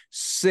correctly,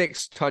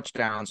 6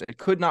 touchdowns. It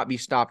could not be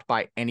stopped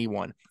by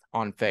anyone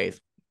on Faith.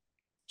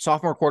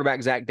 Sophomore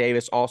quarterback Zach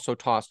Davis also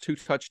tossed 2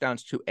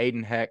 touchdowns to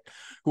Aiden Heck,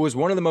 who was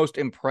one of the most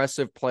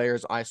impressive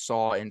players I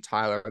saw in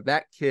Tyler.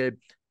 That kid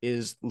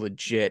is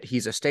legit.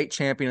 He's a state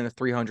champion in the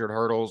 300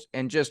 hurdles,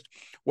 and just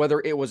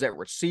whether it was at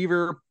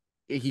receiver,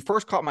 he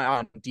first caught my eye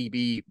on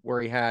DB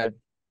where he had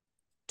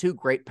 2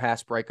 great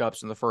pass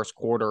breakups in the first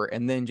quarter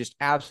and then just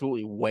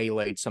absolutely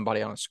waylaid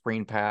somebody on a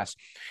screen pass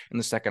in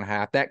the second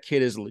half. That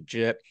kid is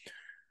legit.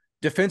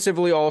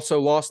 Defensively, also,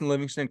 Lawson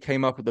Livingston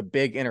came up with a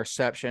big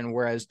interception,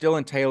 whereas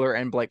Dylan Taylor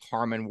and Blake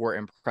Harmon were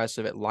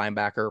impressive at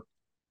linebacker.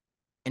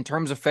 In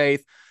terms of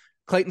Faith,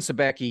 Clayton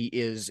Sebecki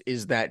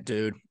is that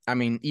dude. I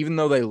mean, even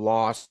though they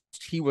lost,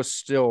 he was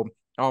still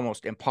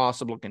almost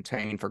impossible to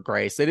contain for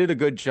Grace. They did a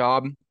good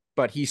job,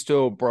 but he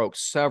still broke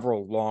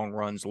several long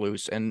runs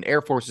loose, and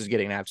Air Force is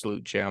getting an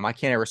absolute gem. I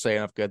can't ever say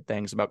enough good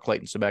things about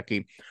Clayton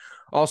Sebecki.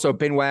 Also,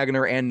 Ben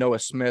Wagner and Noah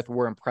Smith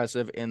were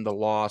impressive in the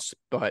loss,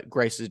 but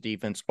Grace's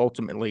defense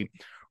ultimately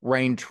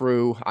reigned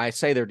true. I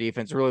say their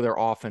defense, really their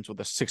offense, with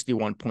a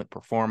 61-point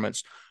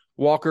performance.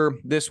 Walker,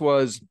 this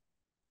was,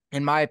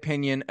 in my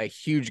opinion, a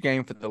huge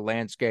game for the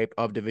landscape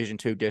of Division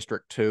II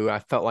District 2. I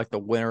felt like the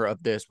winner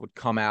of this would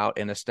come out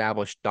and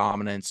establish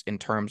dominance in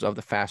terms of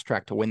the fast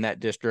track to win that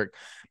district.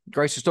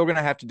 Grace is still going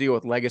to have to deal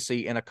with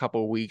Legacy in a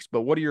couple of weeks,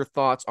 but what are your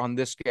thoughts on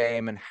this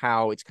game and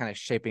how it's kind of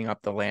shaping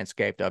up the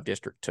landscape of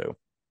District 2?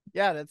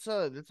 Yeah, that's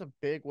a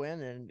big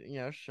win,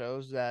 and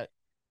shows that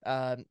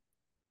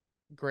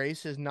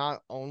Grace is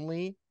not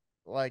only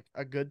like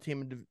a good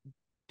team in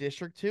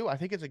District 2. I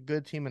think it's a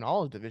good team in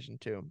all of Division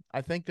 2.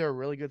 I think they're a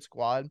really good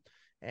squad,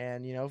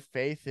 and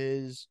Faith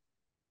is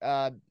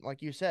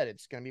like you said,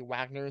 it's going to be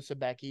Wagner and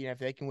Sebecki, and if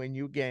they can win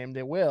you a game,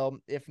 they will.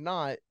 If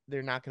not,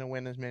 they're not going to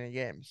win as many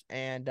games.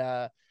 And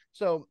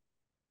so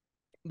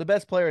the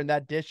best player in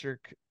that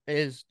district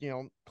is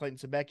Clayton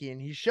Sebecki,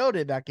 and he showed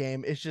it that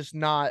game. It's just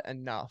not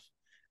enough.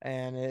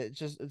 And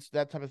it's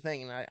that type of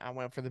thing. And I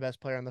went for the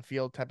best player on the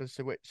field type of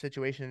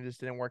situation. It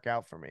just didn't work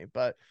out for me.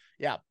 But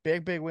yeah,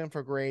 big win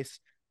for Grace.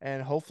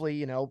 And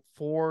hopefully,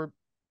 for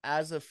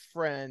as a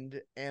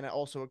friend and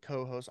also a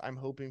co-host, I'm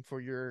hoping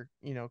for your,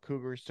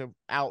 Cougars to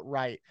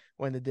outright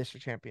win the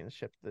district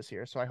championship this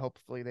year. So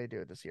hopefully they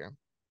do it this year.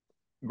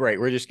 Great.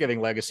 We're just giving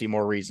Legacy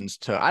more reasons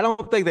to. I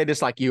don't think they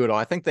dislike you at all.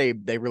 I think they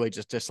really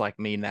just dislike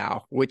me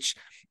now, which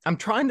I'm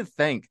trying to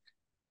think.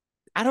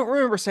 I don't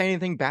remember saying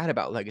anything bad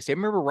about Legacy. I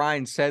remember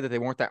Ryan said that they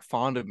weren't that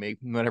fond of me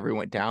whenever we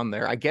went down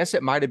there. I guess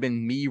it might have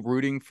been me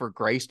rooting for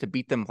Grace to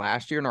beat them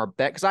last year in our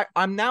bet. Because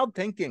I'm now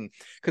thinking,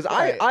 because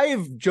I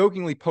have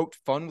jokingly poked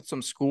fun with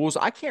some schools.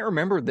 I can't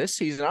remember this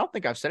season. I don't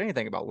think I've said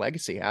anything about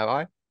Legacy, have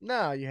I?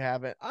 No, you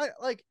haven't.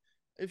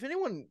 If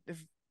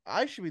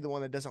I should be the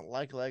one that doesn't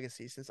like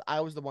Legacy since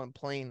I was the one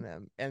playing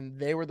them, and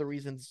they were the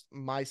reasons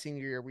my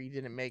senior year we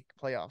didn't make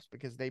playoffs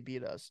because they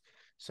beat us.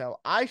 So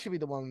I should be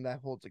the one that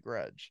holds a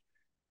grudge,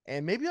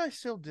 and maybe I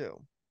still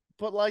do,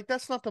 but like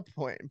that's not the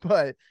point.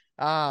 But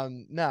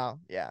no,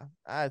 yeah,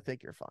 I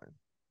think you're fine.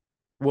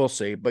 We'll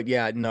see. But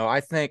yeah, no,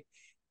 I think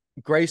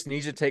Grace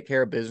needs to take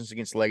care of business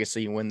against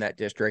Legacy and win that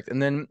district.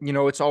 And then,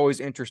 it's always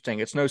interesting.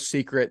 It's no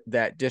secret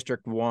that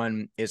District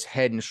 1 is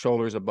head and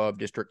shoulders above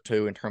District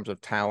 2 in terms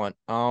of talent.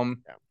 Yeah.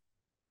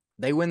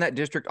 They win that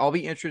district. I'll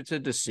be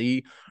interested to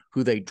see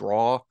who they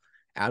draw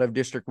out of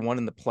District 1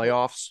 in the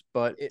playoffs,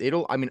 but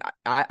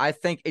I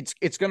think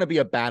it's going to be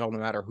a battle no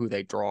matter who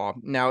they draw.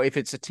 Now, if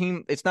it's a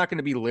team, it's not going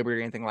to be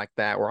Liberty or anything like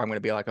that, where I'm going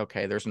to be like,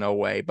 okay, there's no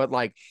way. But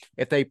like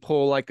if they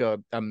pull like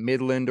a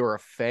Midland or a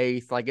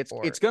Faith, like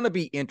it's going to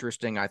be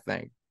interesting, I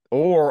think.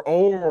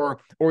 Or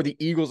the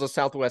Eagles of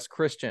Southwest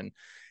Christian.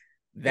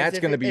 That's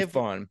going to be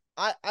fun.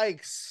 I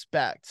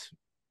expect,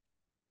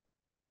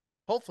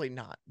 hopefully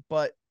not,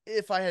 but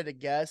if I had to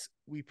guess,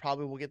 we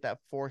probably will get that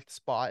 4th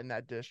spot in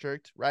that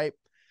district, right?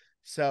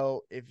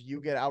 So if you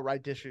get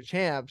outright district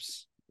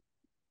champs,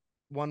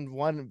 one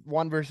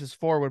versus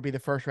 4 would be the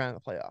first round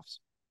of the playoffs.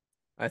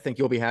 I think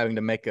you'll be having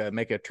to make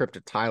a trip to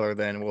Tyler.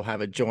 Then we'll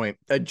have a joint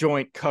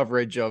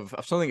coverage of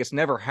something that's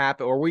never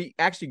happened. Or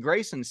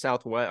Grayson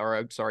Southwest,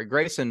 or sorry,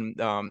 Grayson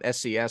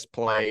SCS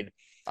played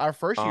our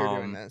first year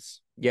doing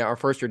this. Yeah, our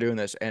first year doing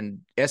this, and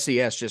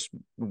SCS just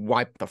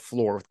wiped the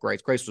floor with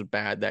Grace. Grace was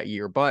bad that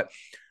year, but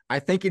I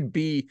think it'd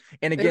be,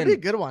 and again,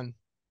 it'd be a good one.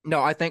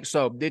 No, I think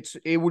so.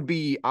 It would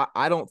be.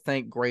 I don't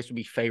think Grace would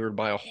be favored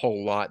by a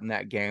whole lot in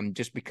that game,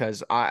 just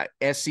because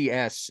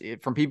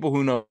SCS, from people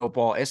who know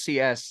football,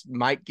 SCS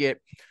might get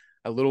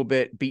a little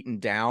bit beaten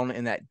down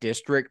in that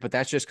district, but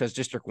that's just because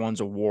District 1's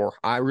a war.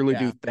 I really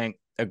do think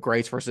a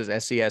Grace versus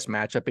SCS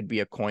matchup would be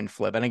a coin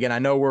flip. And again, I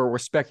know we're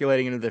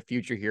speculating into the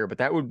future here, but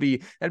that'd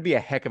be a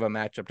heck of a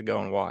matchup to go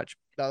and watch.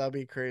 No, that'd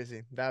be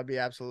crazy. That'd be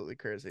absolutely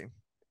crazy.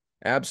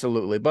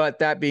 Absolutely. But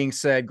that being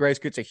said, Grace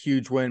gets a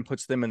huge win,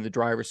 puts them in the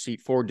driver's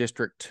seat for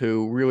District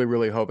 2. Really,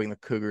 really hoping the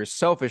Cougars,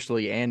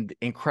 selfishly and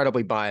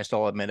incredibly biased,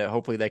 I'll admit it,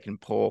 hopefully they can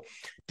pull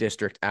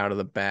District out of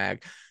the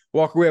bag.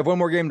 Walker, we have one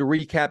more game to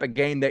recap, a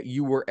game that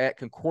you were at,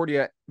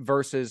 Concordia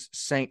versus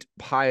St.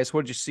 Pius.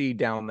 What did you see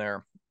down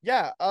there?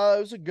 Yeah, it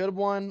was a good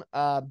one.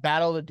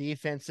 Battle of the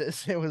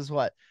defenses. It was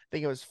what? I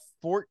think it was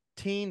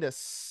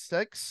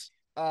 14-6.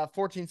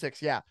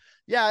 14-6, yeah.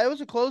 Yeah, it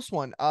was a close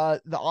one.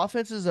 The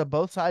offenses of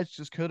both sides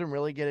just couldn't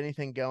really get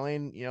anything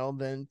going.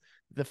 Then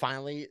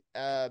finally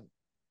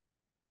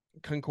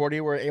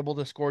Concordia were able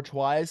to score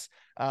twice.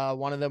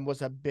 One of them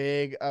was a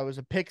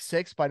pick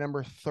 6 by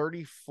number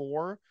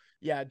 34.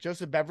 Yeah,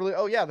 Joseph Beverly.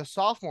 Oh yeah, the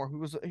sophomore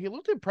he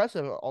looked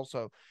impressive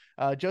also.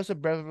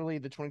 Joseph Beverly,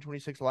 the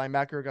 2026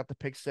 linebacker, got the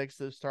pick 6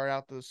 to start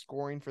out the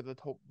scoring for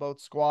both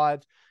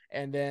squads.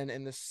 And then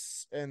in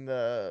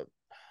the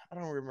I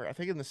don't remember. I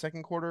think in the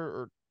second quarter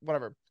or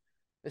whatever,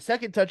 the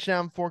second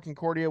touchdown for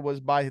Concordia was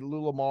by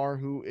Lou Lamar,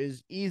 who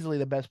is easily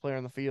the best player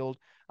on the field.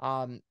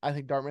 I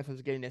think Dartmouth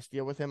is getting a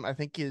steal with him. I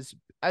think he's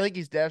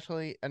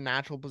definitely a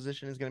natural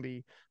position is going to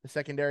be the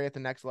secondary at the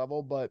next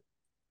level. But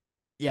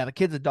yeah, the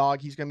kid's a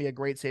dog. He's going to be a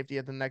great safety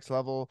at the next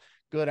level.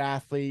 Good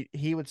athlete.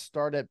 He would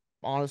start at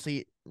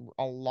honestly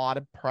a lot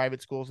of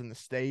private schools in the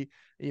state,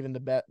 even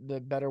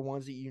the better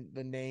ones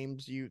the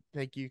names you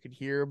think you could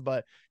hear.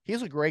 But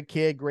he's a great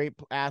kid, great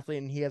athlete,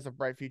 and he has a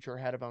bright future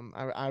ahead of him.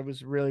 I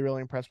was really,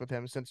 really impressed with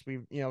him since we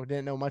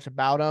didn't know much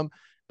about him,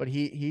 but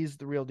he's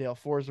the real deal.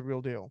 4 is the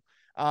real deal.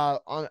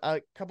 On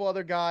a couple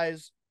other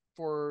guys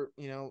for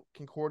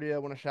Concordia, I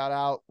want to shout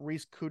out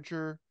Reese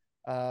Kucher.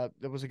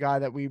 There was a guy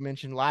that we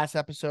mentioned last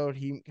episode.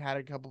 He had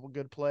a couple of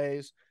good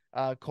plays.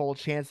 Cole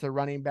Chance, the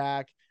running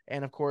back,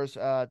 and of course,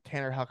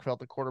 Tanner Huckfeld,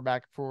 the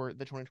quarterback for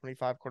the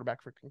 2025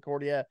 quarterback for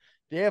Concordia.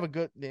 They have a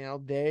good,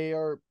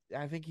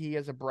 I think he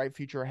has a bright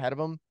future ahead of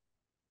him.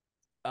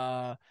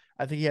 I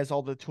think he has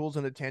all the tools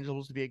and the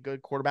tangibles to be a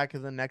good quarterback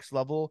at the next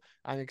level.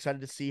 I'm excited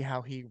to see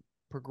how he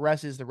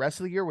progresses the rest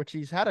of the year, which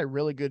he's had a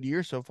really good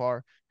year so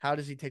far. How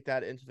does he take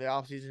that into the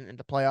offseason,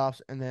 into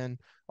playoffs, and then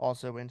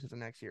also into the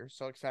next year?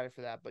 So excited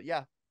for that. But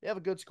yeah, they have a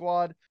good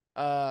squad.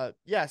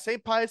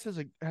 St. Pius has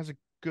a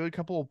good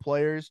couple of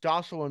players.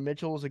 Joshua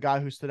Mitchell was a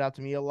guy who stood out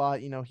to me a lot.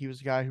 He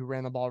was a guy who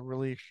ran the ball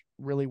really,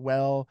 really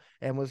well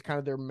and was kind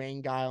of their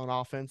main guy on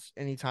offense.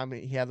 Anytime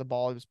he had the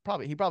ball,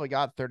 he probably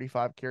got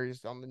 35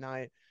 carries on the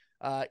night.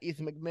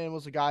 Ethan McMahon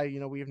was a guy,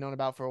 we've known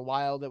about for a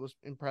while that was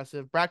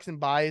impressive. Braxton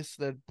Bice,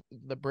 the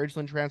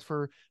Bridgeland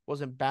transfer,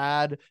 wasn't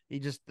bad.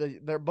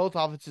 They're both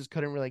offenses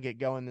couldn't really get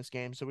going this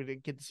game, so we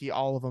didn't get to see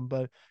all of them,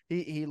 but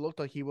he looked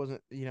like he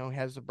wasn't,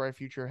 has a bright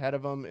future ahead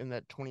of him in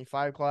that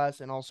 25 class.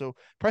 And also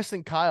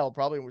Preston Kyle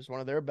probably was one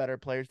of their better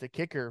players, the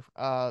kicker,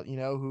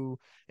 who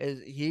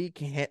is,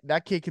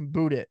 that kid can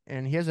boot it,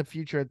 and he has a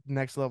future at the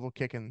next level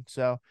kicking.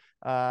 So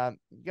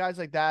guys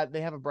like that,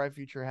 they have a bright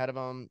future ahead of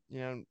them.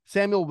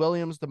 Samuel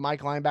Williams, the Mike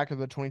linebacker,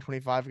 the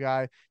 2025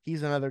 guy,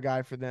 he's another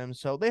guy for them.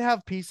 So they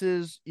have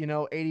pieces,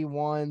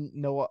 81,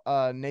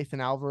 Nathan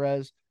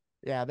Alvarez,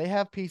 Yeah, they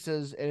have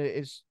pieces. And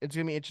it's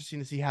gonna be interesting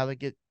to see how they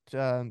get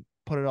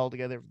put it all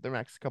together for the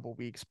next couple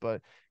weeks.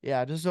 But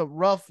yeah, just a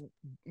rough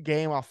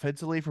game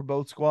offensively for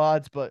both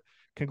squads, but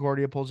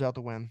Concordia pulls out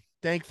the win.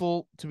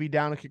 Thankful to be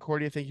down in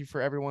Concordia. Thank you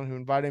for everyone who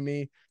invited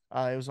me.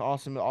 It was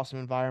awesome, awesome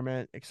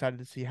environment. Excited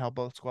to see how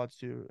both squads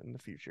do in the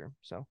future.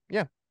 So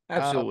yeah. Uh,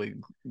 Absolutely.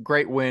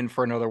 Great win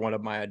for another one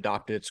of my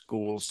adopted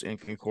schools in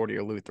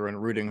Concordia Lutheran.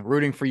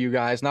 Rooting for you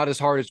guys. Not as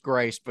hard as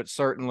Grace, but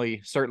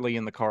certainly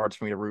in the cards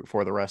for me to root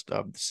for the rest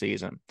of the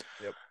season.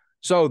 Yep.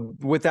 So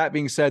with that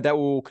being said, that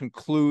will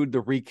conclude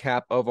the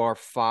recap of our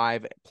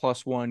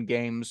 5+1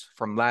 games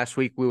from last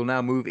week. We will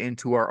now move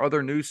into our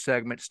other news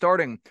segment,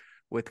 starting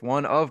with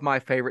one of my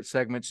favorite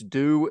segments,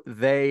 Do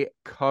They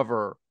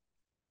Cover?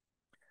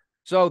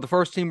 So the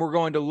first team we're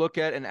going to look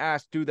at and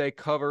ask, do they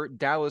cover?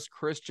 Dallas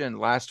Christian.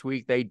 Last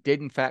week, they did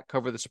in fact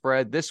cover the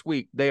spread. This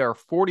week, they are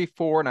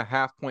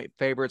 44.5-point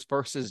favorites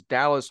versus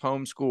Dallas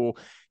Homeschool.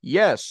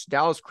 Yes,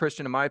 Dallas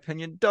Christian, in my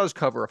opinion, does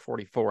cover a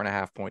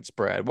 44.5-point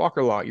spread.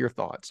 Walker Law, your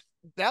thoughts?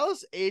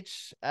 Dallas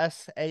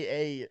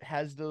HSAA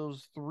has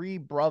those three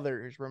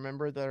brothers,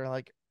 remember, that are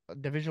like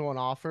Division One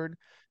offered.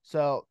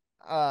 So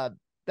that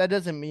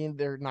doesn't mean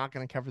they're not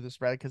going to cover the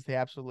spread, because they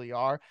absolutely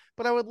are.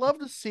 But I would love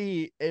to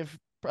see if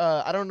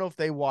I don't know if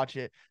they watch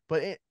it,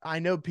 but I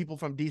know people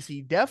from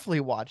DC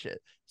definitely watch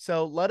it.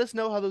 So let us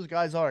know how those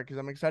guys are, because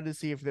I'm excited to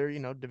see if they're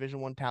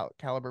Division One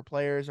caliber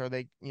players. Are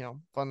they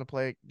fun to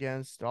play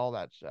against, all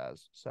that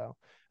jazz. So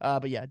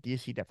but yeah,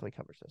 DC definitely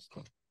covers this.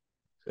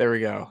 There we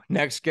go.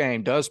 Next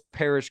game. Does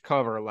Parrish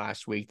cover?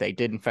 Last week, they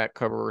did in fact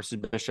cover versus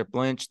Bishop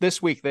Lynch.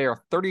 This week, they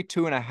are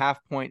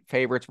 32.5-point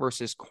favorites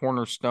versus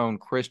Cornerstone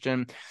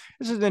Christian.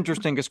 This is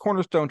interesting because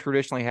Cornerstone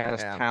traditionally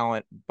has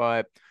talent,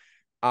 but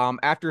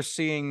after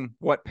seeing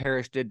what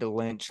Parrish did to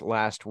Lynch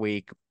last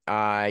week,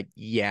 I'm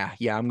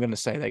going to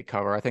say they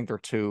cover. I think they're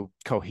too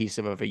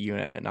cohesive of a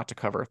unit not to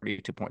cover a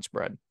 32-point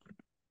spread.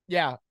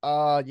 Yeah,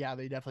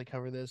 they definitely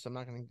cover this. I'm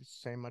not going to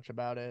say much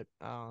about it.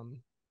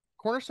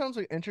 Cornerstone's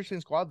an interesting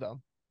squad, though.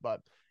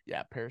 But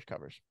yeah, Parrish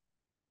covers.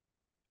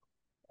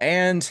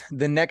 And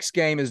the next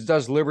game is,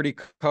 does Liberty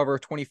cover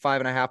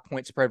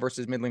 25.5-point spread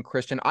versus Midland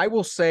Christian? I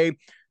will say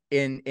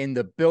in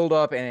the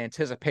buildup and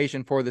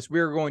anticipation for this,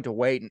 we're going to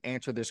wait and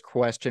answer this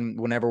question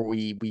whenever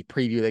we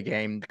preview the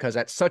game, because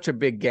that's such a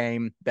big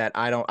game that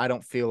I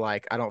don't feel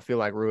like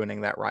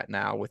ruining that right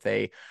now with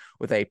a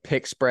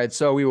pick spread.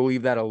 So we will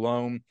leave that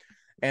alone.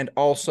 And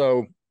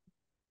also,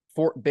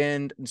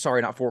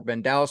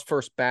 Dallas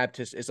First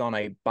Baptist is on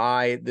a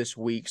bye this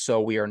week, so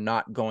we are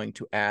not going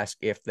to ask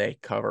if they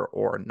cover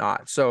or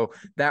not. So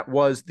that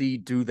was the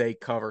Do They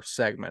Cover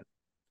segment.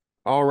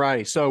 All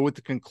righty. So with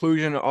the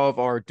conclusion of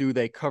our Do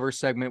They Cover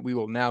segment, we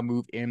will now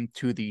move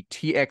into the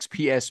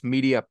TXPS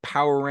Media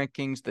Power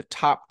Rankings, the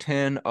top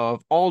 10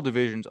 of all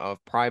divisions of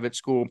private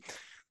school.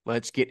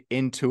 Let's get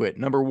into it.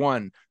 Number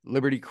 1,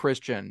 Liberty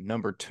Christian.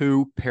 Number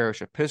 2,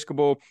 Parrish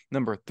Episcopal.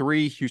 Number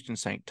 3, Houston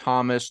St.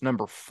 Thomas.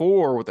 Number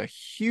 4, with a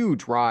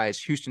huge rise,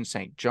 Houston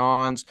St.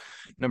 John's.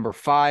 Number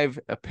 5,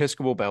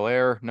 Episcopal Bel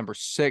Air. Number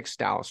 6,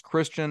 Dallas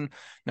Christian.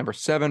 Number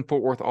 7,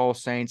 Fort Worth All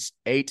Saints.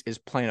 8 is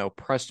Plano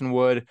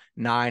Prestonwood.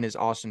 9 is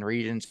Austin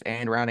Regents.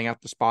 And rounding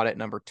out the spot at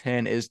number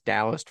 10 is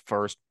Dallas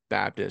First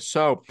Baptist.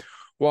 So,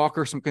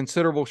 Walker, some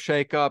considerable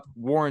shakeup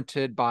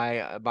warranted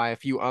by a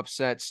few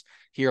upsets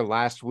here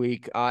last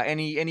week.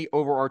 Any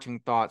overarching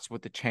thoughts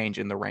with the change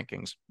in the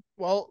rankings?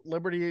 Well,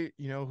 Liberty,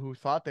 who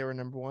thought they were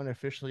number one,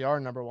 officially are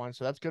number one,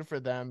 so that's good for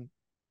them.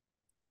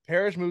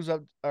 Parrish moves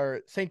up,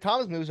 or St.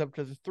 Thomas moves up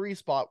to the 3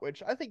 spot,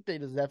 which I think they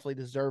definitely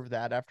deserve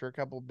that after a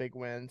couple of big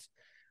wins.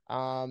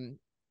 And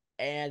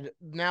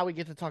now we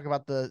get to talk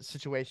about the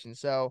situation.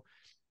 So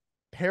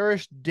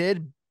Parrish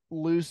did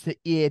lose to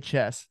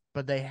EHS,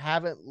 but they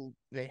haven't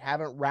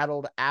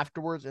rattled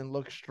afterwards and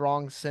looked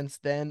strong since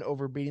then,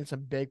 over beating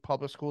some big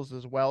public schools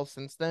as well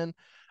since then.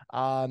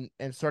 And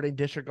starting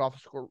district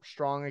off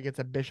strong against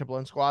a Bishop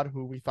Lynn squad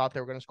who we thought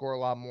they were going to score a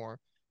lot more.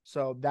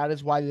 So that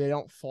is why they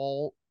don't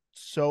fall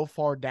so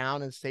far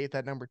down and stay at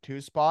that number 2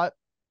 spot.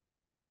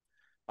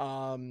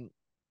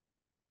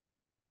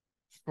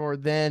 For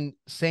then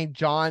St.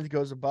 John's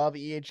goes above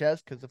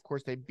EHS because, of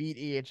course, they beat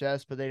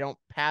EHS, but they don't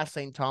pass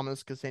St.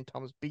 Thomas because St.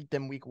 Thomas beat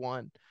them week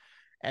 1.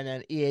 And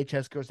then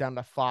EHS goes down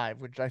to 5,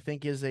 which I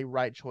think is a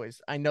right choice.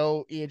 I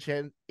know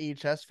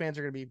EHS fans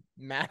are going to be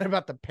mad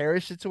about the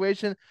Parrish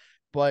situation,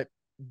 but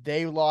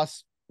you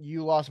lost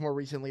more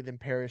recently than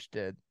Parrish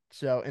did.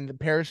 So, and the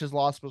Parrish's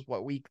loss was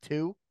week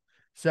 2.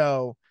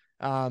 So,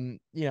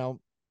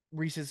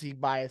 recency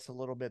bias a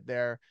little bit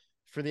there.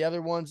 For the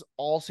other ones,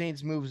 All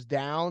Saints moves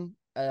down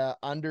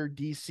under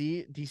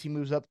DC. DC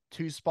moves up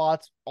 2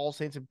 spots. All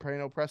Saints and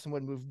Plano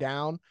Prestonwood move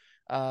down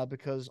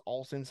because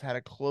All Saints had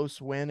a close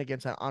win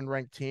against an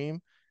unranked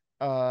team.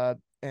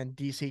 And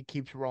DC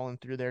keeps rolling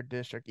through their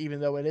district. Even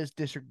though it is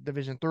District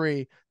Division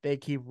 3, they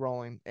keep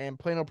rolling. And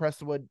Plano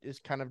Prestonwood is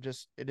kind of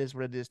just, it is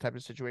what it is type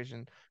of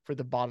situation for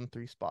the bottom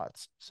 3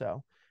 spots.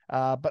 So,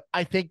 but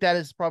I think that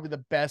is probably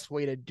the best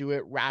way to do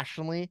it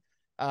rationally.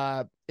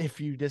 If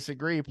you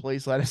disagree,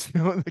 please let us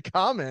know in the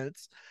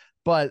comments.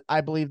 but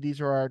I believe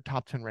these are our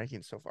top 10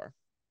 rankings so far.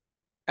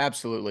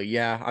 Absolutely.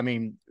 Yeah. I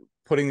mean,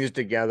 putting these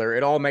together,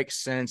 it all makes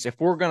sense. If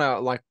we're gonna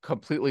like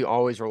completely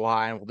always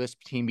rely on, well, this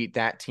team beat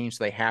that team,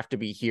 so they have to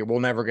be here, we'll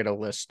never get a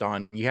list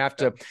done. You have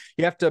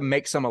to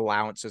make some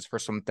allowances for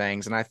some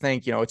things. And I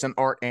think, it's an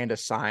art and a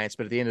science,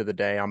 but at the end of the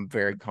day, I'm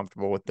very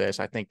comfortable with this.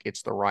 I think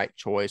it's the right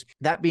choice.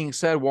 That being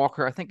said,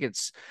 Walker, I think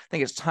it's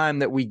time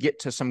that we get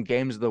to some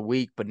games of the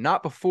week, but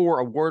not before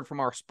a word from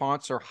our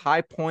sponsor,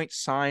 High Point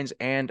Signs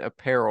and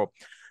Apparel.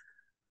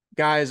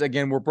 Guys,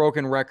 again, we're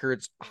broken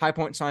records. High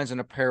Point Signs and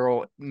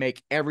Apparel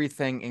make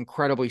everything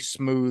incredibly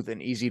smooth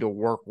and easy to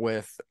work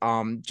with.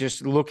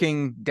 Just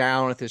looking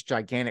down at this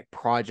gigantic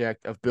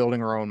project of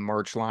building our own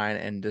merch line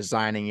and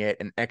designing it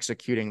and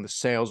executing the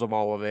sales of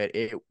all of it,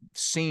 it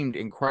seemed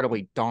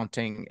incredibly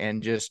daunting,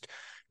 and just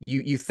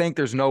you think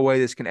there's no way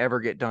this can ever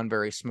get done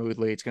very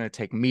smoothly. It's going to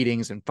take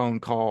meetings and phone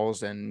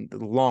calls and the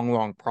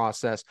long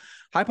process.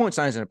 High Point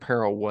Signs and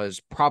Apparel was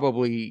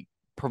probably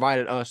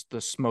provided us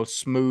the most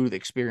smooth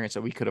experience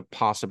that we could have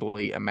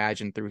possibly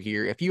imagined through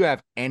here. If you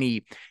have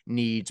any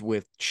needs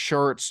with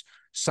shirts,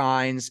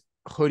 signs,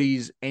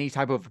 hoodies, any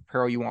type of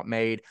apparel you want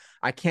made,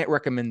 I can't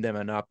recommend them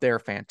enough. They're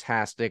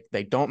fantastic.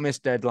 They don't miss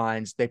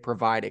deadlines. They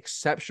provide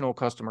exceptional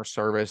customer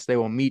service. They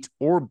will meet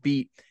or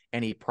beat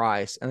any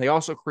price. And they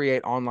also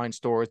create online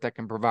stores that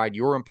can provide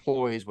your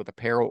employees with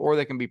apparel, or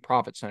they can be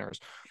profit centers.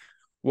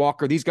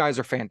 Walker, these guys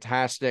are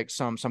fantastic.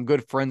 Some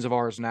good friends of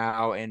ours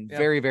now, and Yeah.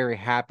 very, very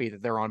happy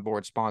that they're on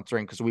board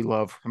sponsoring, because we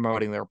love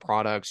promoting their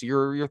products.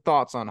 Your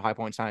thoughts on High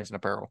Point Signs and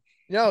Apparel?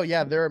 No,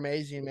 yeah, they're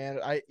amazing, man.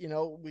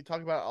 We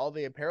talk about all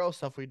the apparel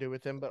stuff we do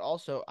with them, but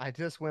also I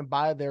just went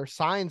by their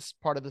signs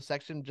part of the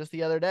section just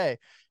the other day.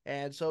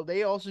 And so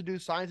they also do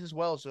signs as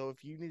well. So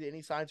if you need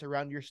any signs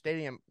around your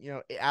stadium,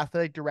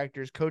 athletic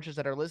directors, coaches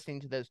that are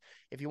listening to this,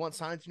 if you want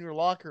signs in your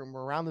locker room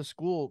or around the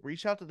school,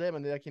 reach out to them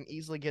and they can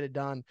easily get it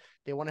done.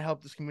 They want to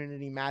help this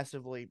community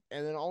massively.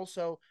 And then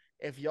also,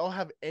 if y'all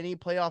have any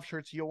playoff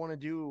shirts you want to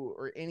do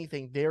or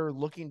anything, they're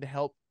looking to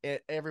help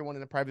everyone in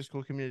the private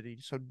school community.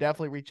 So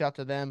definitely reach out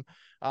to them.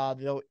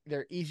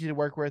 They're easy to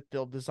work with.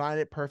 They'll design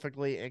it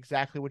perfectly,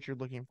 exactly what you're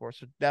looking for.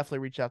 So definitely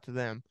reach out to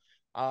them.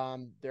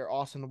 They're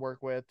awesome to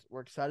work with.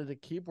 We're excited to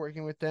keep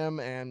working with them,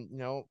 and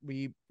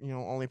we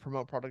only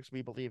promote products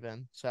we believe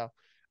in. So,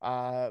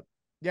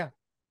 yeah,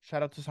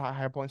 shout out to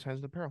High Point Signs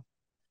and Apparel.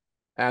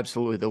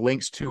 Absolutely. The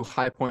links to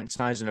High Point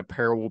Signs and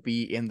Apparel will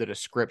be in the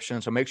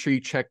description. So make sure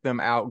you check them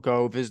out.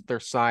 Go visit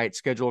their site,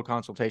 schedule a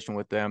consultation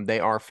with them.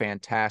 They are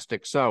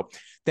fantastic. So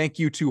thank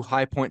you to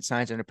High Point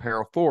Signs and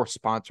Apparel for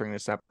sponsoring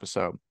this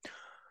episode.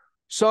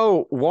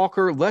 So,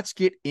 Walker, let's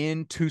get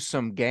into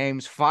some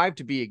games, 5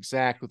 to be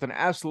exact, with an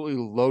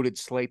absolutely loaded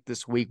slate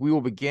this week. We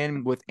will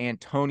begin with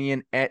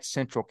Antonian at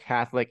Central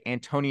Catholic.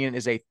 Antonian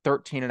is a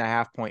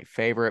 13.5-point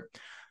favorite.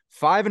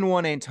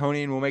 5-1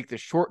 Antonian will make the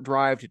short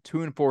drive to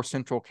 2-4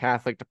 Central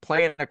Catholic to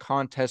play in a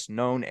contest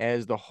known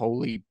as the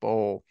Holy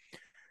Bowl.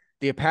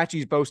 The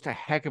Apaches boast a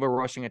heck of a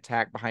rushing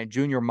attack behind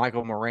junior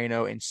Michael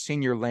Moreno and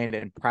senior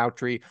Landon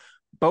Proutry.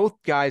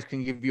 Both guys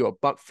can give you a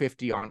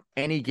 $150 on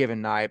any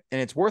given night. And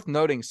it's worth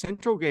noting,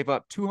 Central gave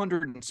up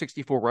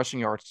 264 rushing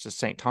yards to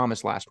St.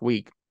 Thomas last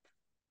week.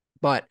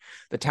 But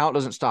the talent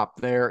doesn't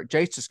stop there.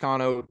 Jace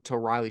Toscano to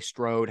Riley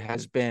Strode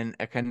has been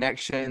a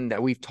connection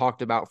that we've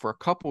talked about for a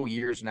couple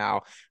years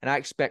now, and I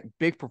expect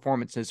big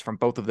performances from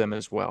both of them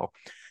as well.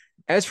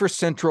 As for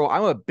Central,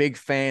 I'm a big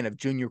fan of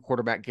junior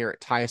quarterback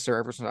Garrett Tyser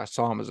ever since I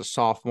saw him as a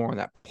sophomore in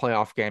that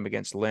playoff game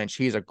against Lynch.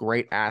 He's a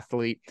great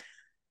athlete,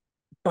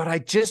 but I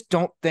just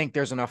don't think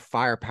there's enough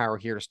firepower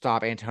here to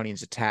stop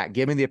Antonian's attack.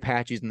 Given the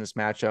Apaches in this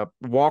matchup,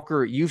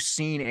 Walker, you've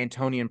seen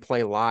Antonian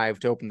play live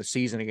to open the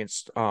season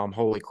against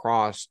Holy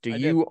Cross. Do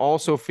you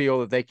also feel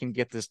that they can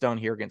get this done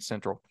here against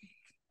Central?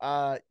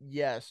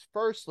 Yes.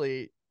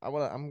 Firstly,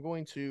 I'm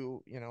going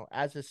to,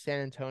 as a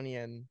San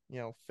Antonian,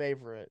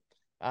 favorite,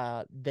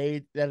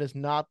 that is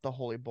not the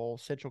Holy Bowl.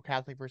 Central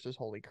Catholic versus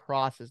Holy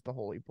Cross is the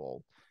Holy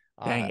Bowl.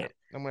 Dang it.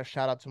 I'm gonna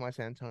shout out to my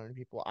San Antonian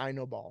people. I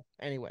know ball.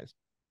 Anyways.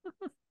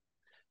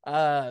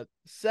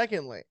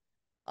 Secondly,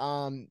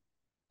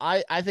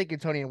 I think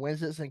Antonian wins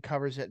this and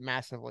covers it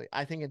massively.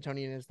 I think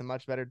Antonian is the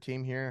much better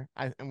team here.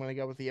 I'm going to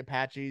go with the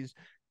Apaches.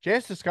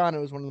 J.S.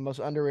 Toscano is one of the most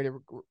underrated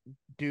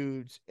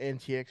dudes in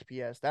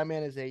TXPS. That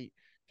man is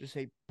just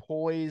a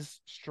poised,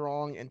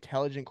 strong,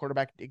 intelligent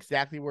quarterback,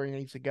 exactly where he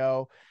needs to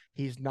go.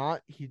 He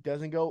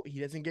doesn't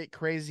get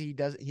crazy.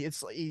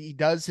 He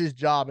does his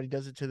job, and he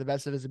does it to the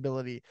best of his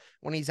ability.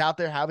 When he's out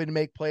there having to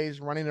make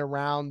plays, running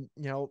around,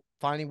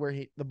 finding where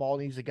the ball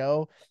needs to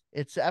go,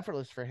 it's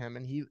effortless for him.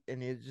 And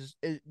it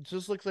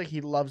just looks like he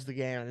loves the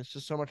game. And it's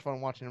just so much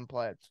fun watching him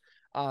play.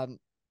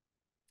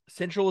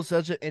 Central is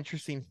such an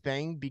interesting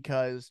thing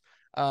because,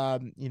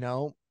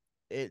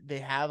 they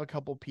have a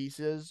couple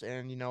pieces,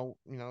 and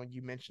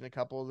you mentioned a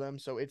couple of them,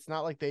 so it's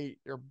not like they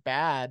are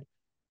bad,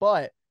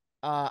 but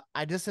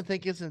I just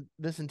think this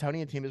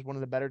Antonian team is one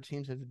of the better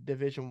teams in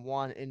Division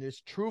One, and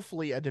is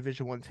truthfully a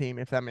Division One team,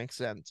 if that makes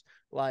sense.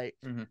 Like,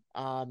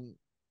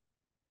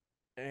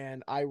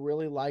 And I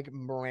really like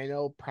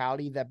Moreno,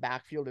 Prouty. That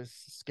backfield is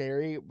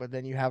scary, but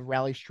then you have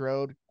Raleigh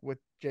Strode with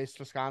Jace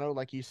Toscano,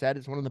 like you said,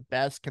 it's one of the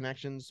best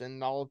connections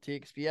in all of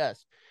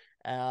TXPS.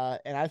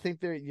 And I think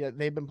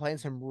they've been playing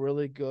some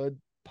really good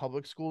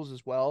public schools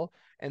as well,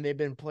 and they've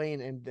been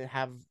playing and they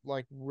have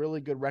like really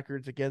good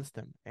records against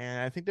them.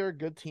 And I think they're a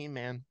good team,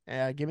 man.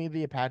 Give me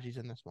the Apaches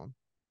in this one.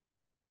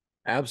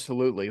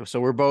 Absolutely. So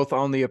we're both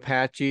on the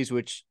Apaches,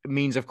 which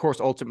means, of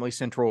course, ultimately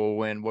Central will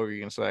win. What were you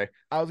going to say?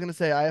 I was gonna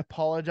say I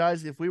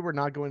apologize if we were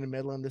not going to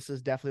Midland. This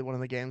is definitely one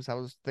of the games I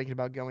was thinking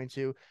about going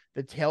to.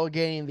 The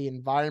tailgating, the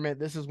environment.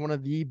 This is one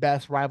of the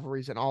best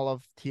rivalries in all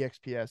of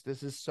TXPS.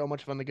 This is so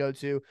much fun to go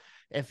to.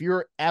 If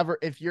you're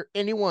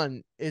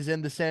anyone is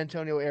in the San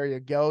Antonio area,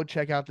 go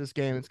check out this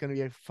game. It's going to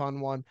be a fun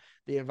one.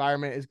 The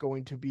environment is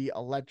going to be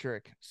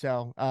electric.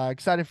 So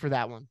excited for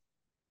that one.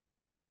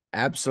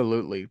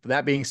 Absolutely.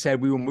 That being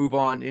said, we will move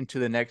on into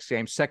the next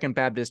game. Second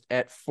Baptist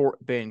at Fort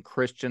Bend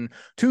Christian.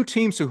 Two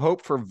teams who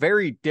hope for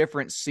very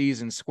different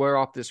seasons square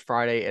off this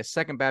Friday as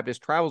Second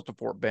Baptist travels to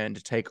Fort Bend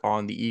to take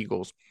on the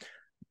Eagles.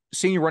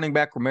 Senior running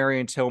back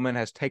Romarian Tillman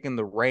has taken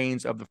the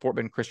reins of the Fort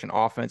Bend Christian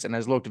offense and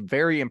has looked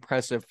very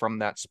impressive from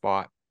that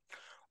spot.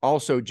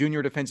 Also,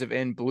 junior defensive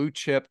end blue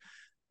chip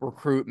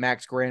recruit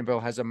Max Granville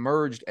has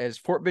emerged as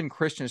Fort Bend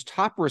Christian's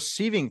top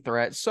receiving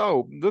threat.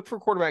 So look for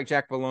quarterback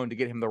Jack Vallone to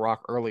get him the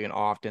rock early and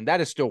often. That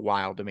is still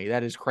wild to me.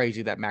 That is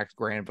crazy that Max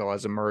Granville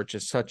has emerged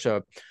as such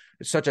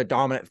a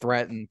dominant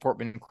threat in Fort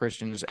Bend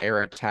Christian's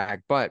air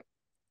attack. But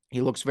he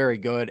looks very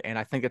good, and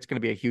I think that's going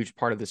to be a huge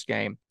part of this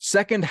game.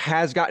 Second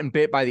has gotten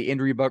bit by the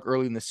injury bug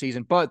early in the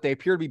season, but they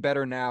appear to be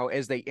better now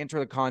as they enter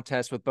the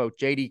contest with both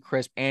J.D.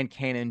 Crisp and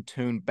Cannon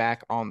Toon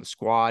back on the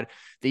squad.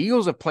 The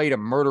Eagles have played a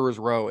murderer's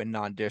row in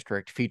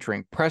non-district,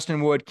 featuring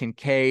Prestonwood,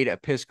 Kincaid,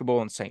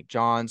 Episcopal, and St.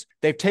 John's.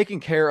 They've taken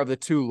care of the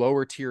two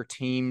lower-tier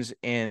teams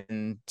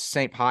in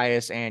St.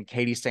 Pius and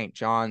Katy St.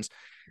 John's.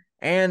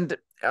 And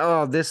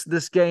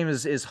this game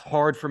is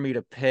hard for me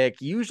to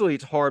pick. Usually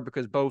it's hard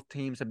because both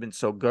teams have been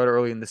so good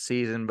early in the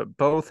season, but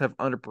both have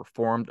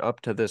underperformed up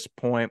to this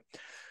point.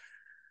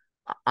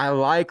 I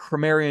like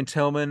Romarian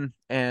Tillman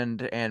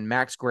and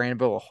Max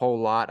Granville a whole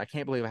lot. I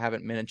can't believe I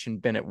haven't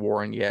mentioned Bennett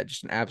Warren yet.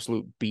 Just an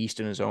absolute beast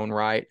in his own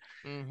right.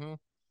 Mm-hmm.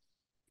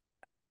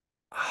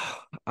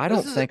 I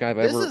don't think I've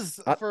this ever.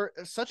 is for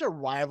such a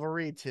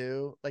rivalry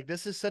too. Like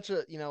this is such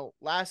a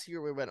last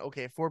year we went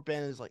okay. Fort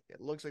Bend is like it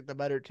looks like the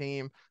better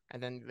team,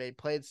 and then they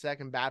played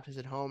Second Baptist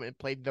at home and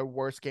played their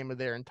worst game of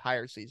their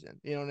entire season.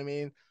 You know what I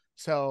mean?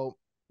 So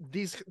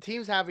these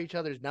teams have each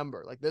other's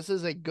number. Like this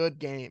is a good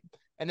game.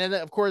 And then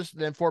of course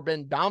then Fort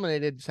Bend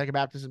dominated Second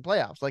Baptist in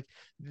playoffs. Like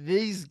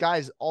these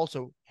guys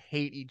also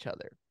hate each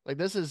other. Like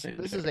this is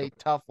a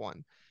tough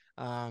one.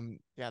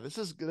 Yeah, this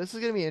is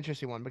gonna be an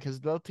interesting one because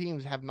both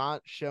teams have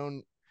not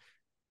shown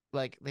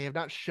they have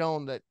not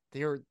shown that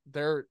they're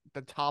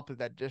the top of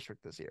that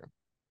district this year.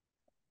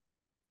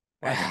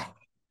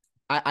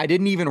 I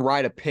didn't even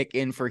write a pick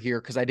in for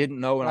here because I didn't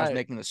know when I was Right.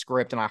 making the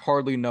script, and I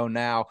hardly know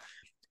now.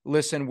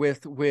 Listen,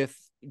 with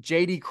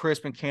JD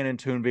Crisp and Cannon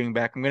Toon being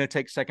back, I'm going to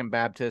take Second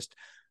Baptist.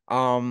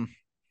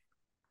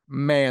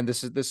 Man,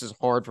 this is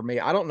hard for me.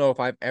 I don't know if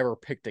I've ever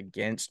picked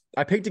against.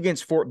 I picked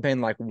against Fort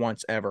Bend like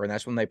once ever, and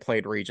that's when they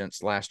played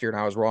Regents last year, and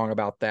I was wrong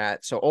about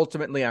that. So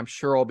ultimately, I'm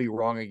sure I'll be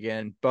wrong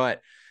again,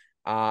 but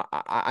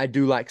I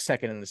do like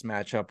second in this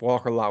matchup.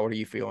 Walker Lot, what are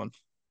you feeling?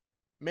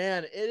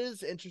 Man, it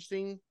is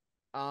interesting.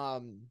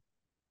 Um,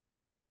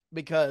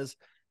 because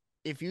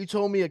if you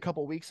told me a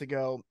couple weeks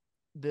ago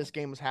this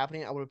game was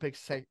happening, I would have picked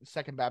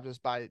Second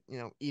Baptist by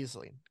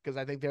easily because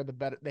I think they're the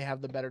better. They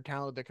have the better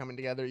talent. They're coming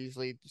together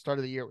easily. The start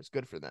of the year was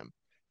good for them,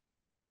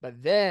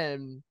 but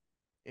then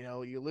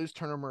you lose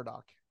Turner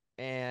Murdoch,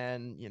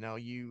 and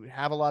you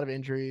have a lot of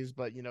injuries.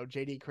 But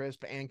JD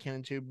Crisp and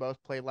Kenan too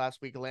both played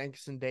last week.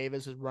 Langston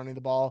Davis is running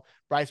the ball.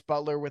 Bryce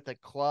Butler with the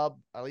club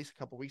at least a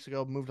couple weeks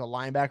ago moved a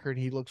linebacker and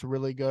he looks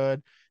really good,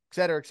 et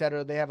cetera, et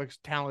cetera. They have a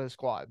talented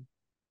squad.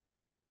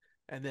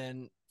 And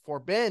then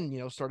Fort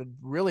Bend, started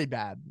really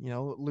bad,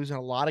 losing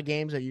a lot of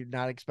games that you'd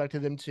not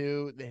expected them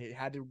to. They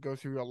had to go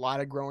through a lot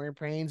of growing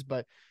pains,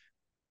 but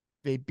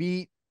they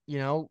beat,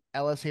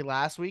 LSA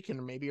last week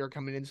and maybe are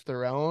coming into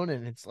their own.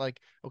 And it's like,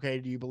 okay,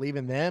 do you believe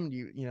in them?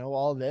 Do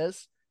all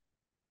this?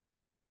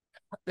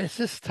 This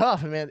is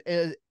tough, man.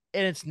 And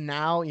it's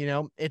now,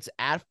 it's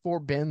at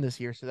Fort Bend this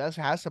year. So that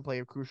has to play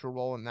a crucial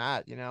role in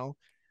that,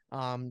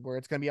 where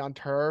it's going to be on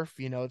turf.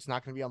 It's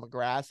not going to be on the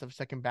grass of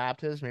Second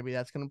Baptist. Maybe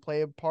that's going to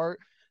play a part,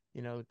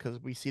 because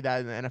we see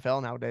that in the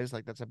NFL nowadays.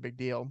 Like that's a big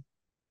deal.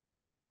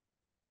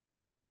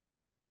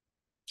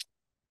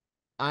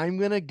 I'm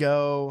gonna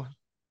go.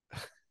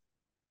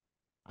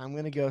 I'm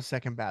gonna go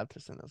Second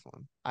Baptist in this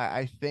one.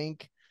 I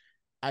think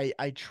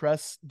I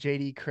trust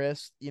JD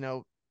Chris.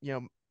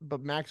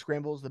 But Max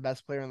Granville is the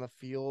best player on the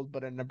field.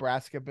 But a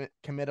Nebraska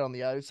commit on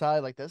the other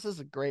side, like this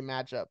is a great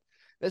matchup.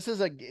 This is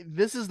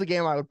the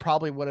game I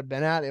would have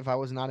been at if I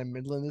was not in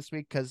Midland this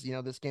week because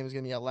this game is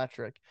gonna be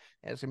electric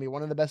and it's gonna be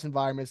one of the best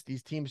environments.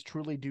 These teams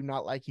truly do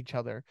not like each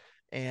other,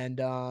 and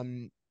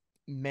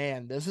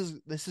man, this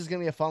is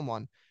gonna be a fun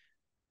one.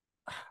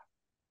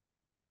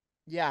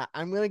 Yeah,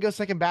 I'm gonna go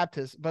Second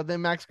Baptist, but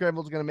then Max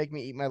Gravel's gonna make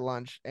me eat my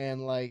lunch,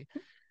 and like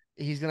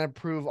he's gonna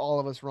prove all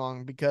of us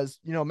wrong because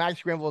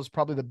Max Gravel is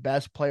probably the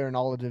best player in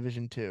all of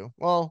Division Two.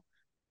 Well,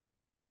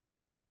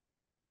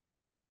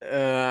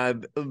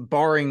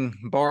 Barring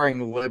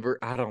Liber,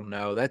 I don't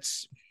know.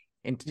 That's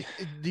and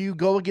do you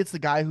go against the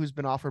guy who's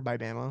been offered by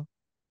Bama?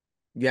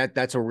 yeah,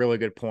 that's a really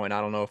good point.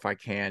 I don't know if I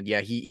can.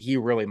 Yeah, he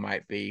really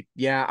might be.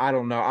 Yeah, I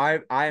don't know. I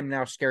am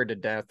now scared to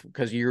death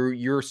because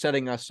you're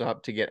setting us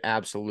up to get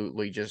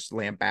absolutely just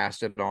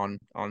lambasted on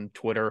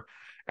Twitter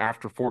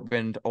after Fort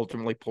Bend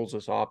ultimately pulls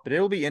us off. But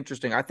it'll be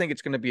interesting. I think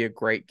it's going to be a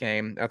great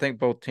game. I think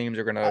both teams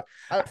are going to.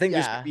 I think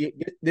Yeah,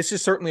 this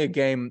is certainly a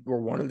game where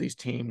one of these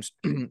teams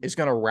is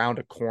going to round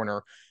a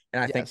corner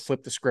and I think yes,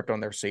 flip the script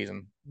on their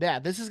season. yeah.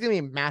 This is gonna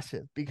be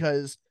massive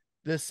because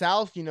the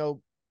South,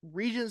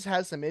 Regions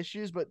has some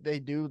issues, but they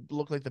do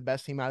look like the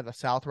best team out of the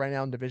South right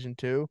now in Division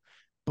Two.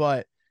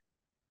 But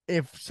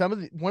if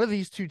one of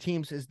these two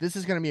teams is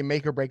going to be a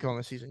make or break on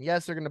the season.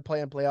 Yes, they're going to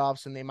play in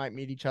playoffs and they might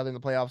meet each other in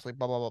the playoffs, like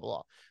blah blah blah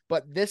blah.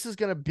 But this is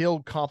going to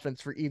build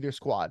confidence for either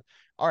squad.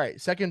 All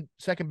right, second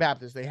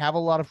Baptist, they have a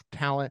lot of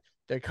talent.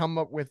 They come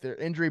up with their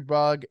injury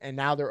bug and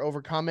now they're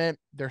overcome it.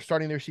 They're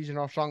starting their season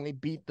off strongly,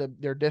 beat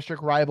their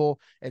district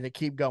rival, and they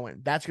keep going.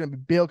 That's going to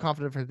build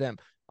confidence for them.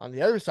 On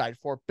the other side,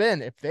 Fort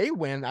Bend, if they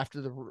win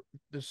after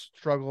the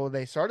struggle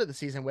they started the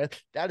season with,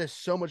 that is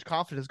so much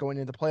confidence going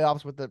into the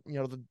playoffs with the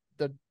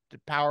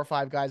Power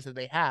Five guys that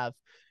they have.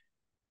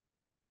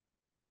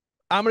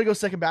 I'm gonna go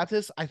Second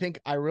Baptist. I think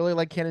I really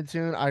like Cannon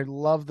Tune. I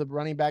love the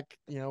running back,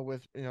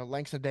 with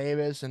Langston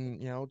Davis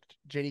and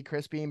JD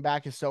Chris being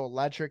back is so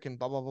electric and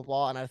blah blah blah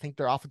blah. And I think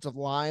their offensive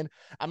line,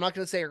 I'm not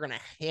gonna say they're gonna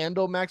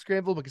handle Max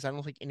Granville because I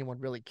don't think anyone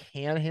really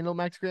can handle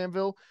Max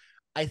Granville.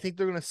 I think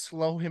they're gonna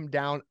slow him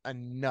down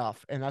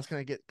enough, and that's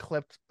gonna get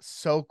clipped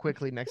so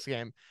quickly next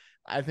game.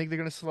 I think they're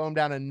gonna slow him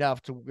down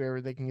enough to where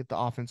they can get the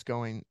offense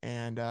going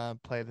and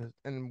play this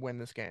and win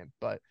this game.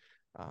 But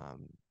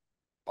um,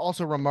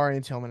 also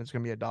Ramari Tillman is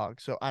going to be a dog.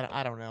 So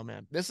I don't know,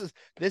 man. This is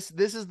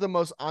the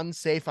most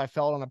unsafe I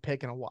felt on a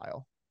pick in a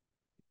while.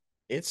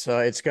 It's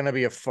going to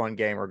be a fun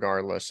game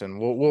regardless, and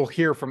we'll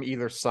hear from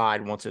either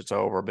side once it's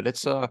over.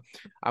 But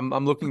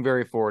I'm looking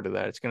very forward to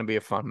that. It's going to be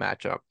a fun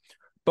matchup.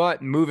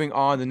 But moving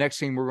on, the next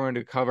thing we're going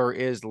to cover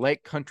is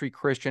Lake Country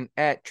Christian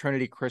at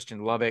Trinity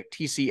Christian Lubbock.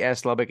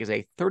 TCS Lubbock is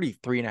a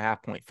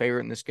 33.5-point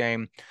favorite in this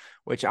game,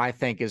 which I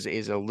think is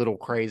a little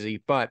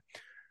crazy. But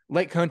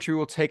Lake Country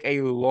will take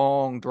a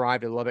long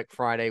drive to Lubbock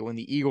Friday when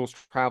the Eagles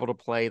travel to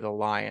play the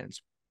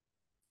Lions.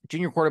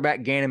 Junior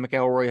quarterback Gannon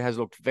McElroy has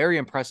looked very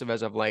impressive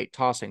as of late,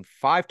 tossing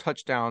 5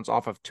 touchdowns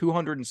off of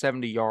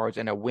 270 yards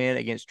and a win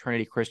against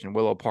Trinity Christian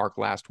Willow Park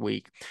last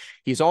week.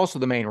 He's also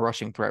the main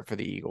rushing threat for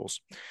the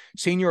Eagles.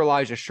 Senior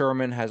Elijah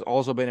Sherman has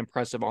also been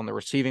impressive on the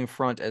receiving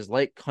front as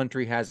Lake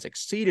Country has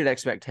exceeded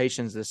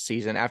expectations this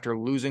season after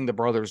losing the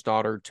brother's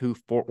daughter to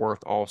Fort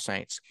Worth All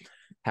Saints.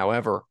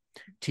 However,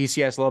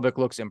 TCS Lubbock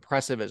looks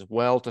impressive as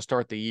well to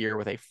start the year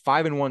with a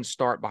 5-1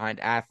 start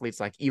behind athletes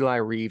like Eli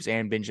Reeves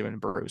and Benjamin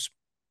Bruce.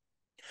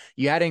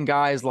 You add in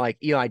guys like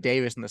Eli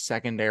Davis in the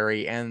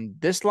secondary, and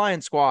this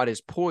Lion squad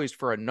is poised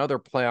for another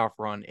playoff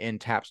run in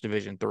TAPS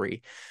Division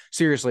 3.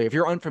 Seriously, if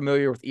you're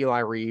unfamiliar with Eli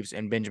Reeves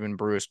and Benjamin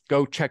Bruce,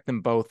 go check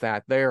them both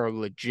out. They are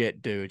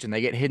legit dudes, and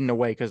they get hidden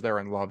away because they're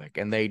in Lubbock,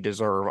 and they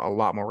deserve a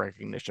lot more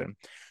recognition.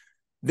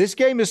 This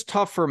game is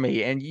tough for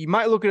me, and you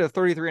might look at a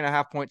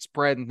 33.5-point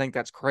spread and think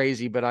that's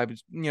crazy, but I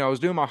was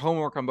doing my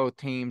homework on both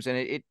teams, and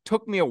it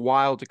took me a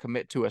while to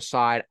commit to a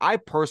side. I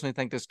personally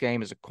think this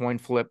game is a coin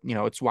flip.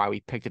 It's why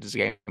we picked it as a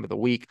game of the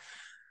week,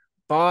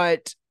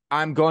 but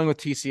I'm going with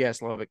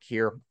TCS Lubbock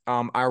here.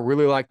 I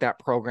really like that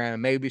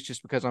program. Maybe it's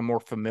just because I'm more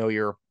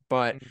familiar,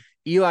 but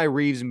Eli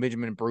Reeves and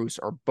Benjamin Bruce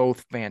are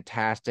both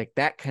fantastic.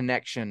 That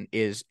connection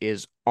is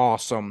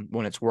awesome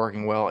when it's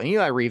working well. And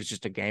Eli Reeves is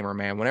just a gamer,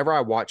 man. Whenever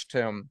I watched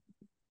him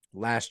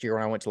last year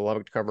when I went to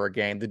Lubbock to cover a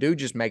game, the dude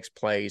just makes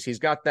plays. He's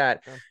got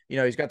that,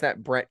 he's got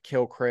that Brett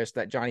Kilchrist,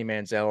 that Johnny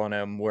Manziel in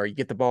him where you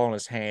get the ball in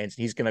his hands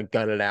and he's going to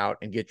gut it out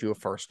and get you a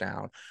first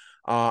down.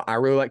 I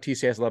really like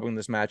TCS Lubbock in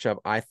this matchup.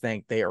 I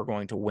think they are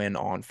going to win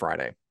on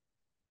Friday.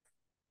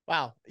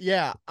 Wow.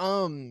 Yeah.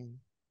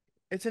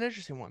 It's an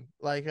interesting one.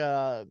 Like,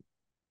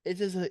 it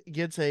just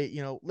gets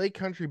Lake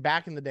Country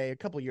back in the day, a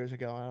couple years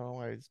ago. I don't know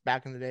why it's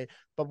back in the day,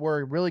 but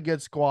we're a really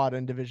good squad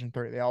in Division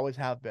 3. They always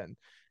have been.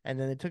 And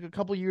then they took a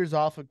couple years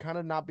off of kind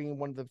of not being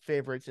one of the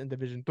favorites in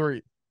Division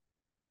 3.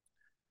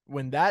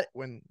 When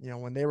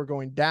they were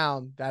going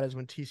down, that is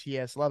when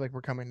TCS Lubbock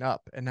were coming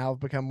up and now have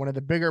become one of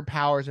the bigger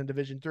powers in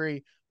Division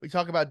 3. We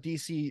talk about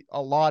DC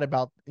a lot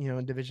about,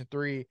 in Division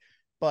 3,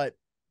 but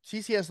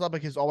TCS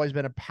Lubbock has always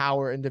been a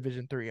power in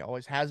Division 3.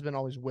 Always has been,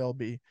 always will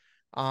be.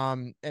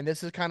 And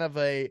this is kind of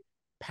a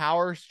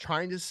power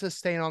trying to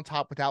sustain on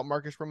top without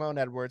Marcus Ramon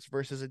Edwards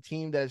versus a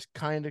team that is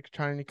kind of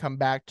trying to come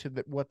back to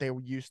what they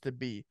used to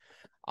be.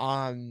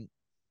 And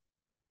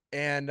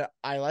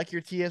I like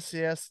your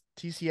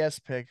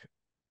TCS pick,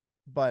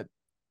 but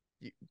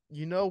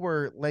you know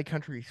where Lake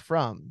Country's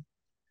from.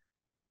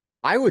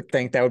 I would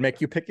think that would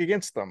make you pick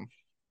against them.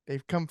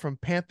 They've come from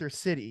Panther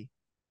City,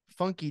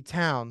 funky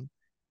town,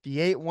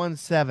 the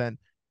 817.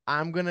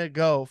 I'm gonna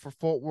go for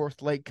Fort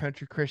Worth Lake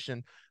Country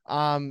Christian.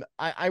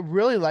 I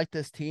really like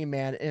this team,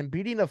 man. And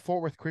beating a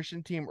Fort Worth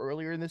Christian team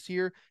earlier in this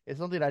year is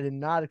something I did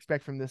not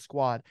expect from this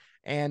squad.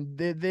 And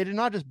they did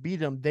not just beat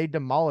them, they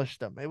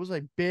demolished them. It was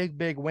a big,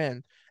 big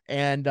win.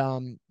 And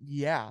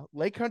yeah,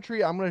 Lake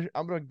Country, I'm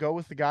gonna go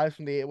with the guys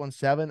from the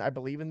 817. I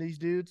believe in these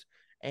dudes.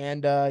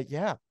 And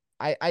yeah,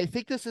 I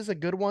think this is a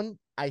good one.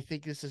 I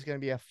think this is gonna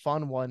be a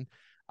fun one.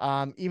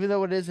 Even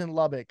though it is in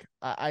Lubbock,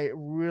 I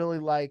really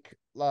like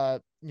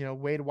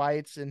Wade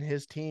White's and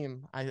his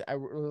team. I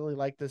really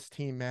like this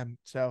team, man.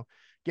 So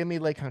give me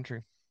Lake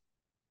Country.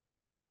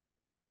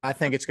 I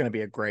think it's going to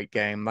be a great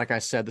game. Like I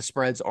said, the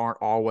spreads aren't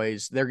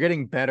always, they're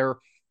getting better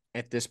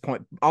at this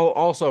point. Oh,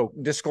 also,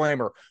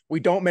 disclaimer, we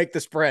don't make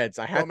the spreads.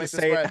 I have to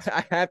say it.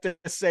 I have to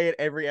say it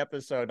every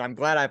episode. I'm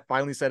glad I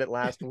finally said it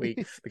last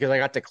week because I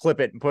got to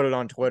clip it and put it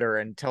on Twitter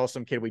and tell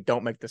some kid we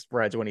don't make the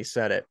spreads when he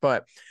said it.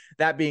 But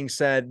that being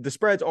said, the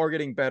spreads are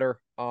getting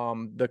better.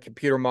 The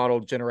computer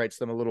model generates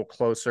them a little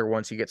closer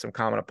once you get some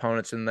common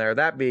opponents in there.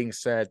 That being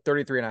said,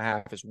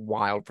 33.5 is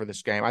wild for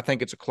this game. I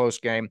think it's a close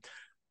game.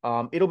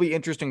 It'll be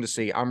interesting to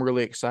see. I'm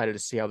really excited to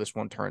see how this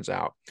one turns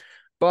out.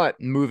 But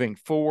moving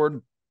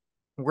forward,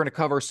 we're going to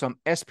cover some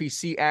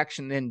SPC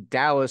action in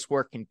Dallas,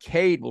 where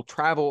Kincaid will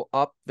travel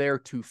up there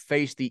to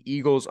face the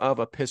Eagles of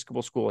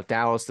Episcopal School of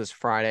Dallas this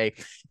Friday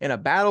in a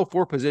battle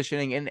for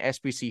positioning in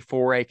SPC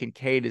 4A.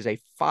 Kincaid is a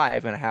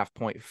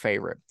 5.5-point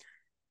favorite.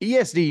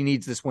 ESD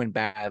needs this win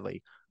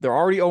badly. They're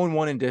already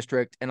 0-1 in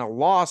district, and a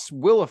loss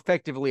will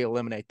effectively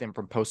eliminate them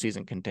from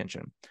postseason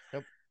contention.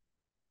 Yep.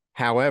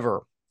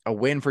 However, a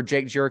win for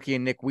Jake Jerky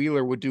and Nick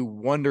Wheeler would do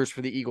wonders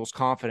for the Eagles'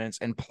 confidence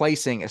and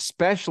placing,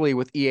 especially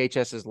with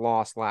EHS's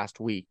loss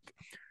last week.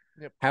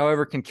 Yep.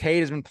 However,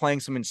 Kincaid has been playing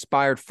some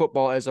inspired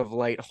football as of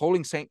late,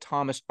 holding St.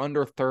 Thomas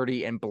under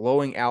 30 and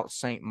blowing out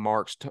St.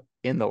 Mark's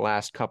in the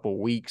last couple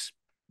weeks.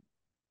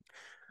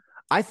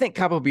 I think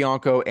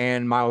Capobianco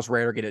and Miles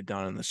Rader get it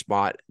done in the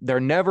spot. They're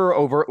never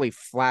overtly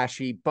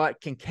flashy,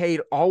 but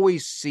Kincaid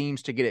always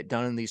seems to get it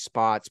done in these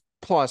spots.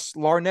 Plus,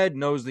 Larned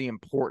knows the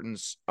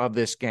importance of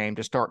this game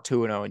to start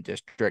 2-0 in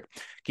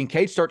district.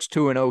 Kincaid starts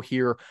 2-0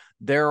 here.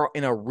 They're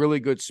in a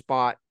really good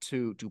spot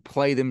to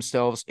play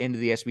themselves into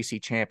the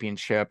SBC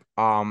championship.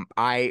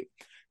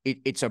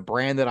 It's a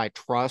brand that I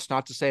trust,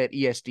 not to say that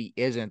ESD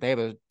isn't. They have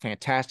a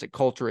fantastic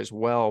culture as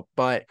well,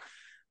 but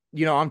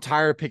I'm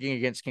tired of picking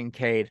against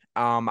Kincaid.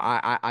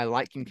 I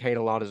like Kincaid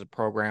a lot as a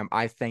program.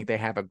 I think they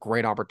have a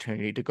great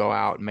opportunity to go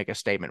out and make a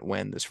statement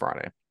win this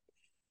Friday.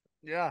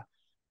 Yeah.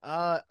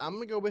 I'm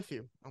gonna go with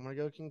you. I'm gonna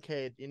go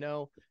Kincaid.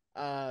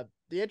 The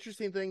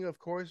interesting thing, of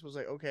course, was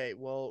like, okay,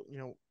 well,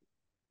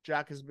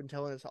 Jack has been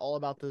telling us all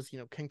about this,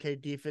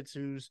 Kincaid defense,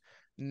 who's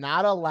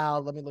not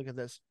allowed. Let me look at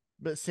this.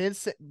 But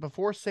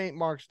before St.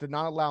 Mark's did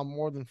not allow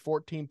more than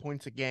 14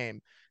 points a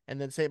game, and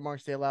then St.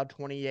 Mark's they allowed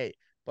 28.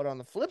 But on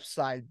the flip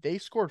side, they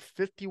scored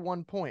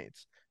 51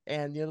 points.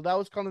 And, that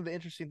was kind of the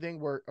interesting thing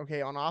where,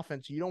 okay, on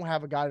offense, you don't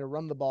have a guy to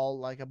run the ball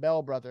like a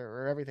Bell brother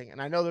or everything.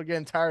 And I know they're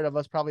getting tired of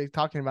us probably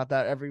talking about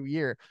that every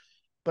year.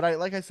 But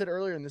like I said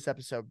earlier in this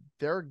episode,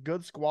 they're a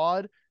good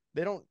squad.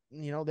 They don't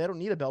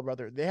need a Bell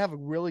brother. They have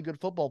really good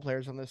football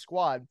players on this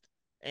squad.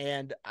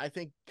 And I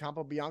think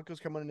Capobianco's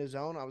coming in his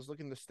own. I was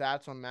looking at the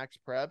stats on Max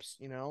Preps,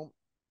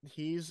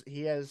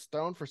 he has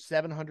thrown for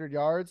 700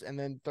 yards and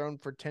then thrown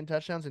for 10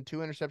 touchdowns and 2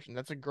 interceptions.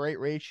 That's a great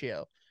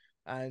ratio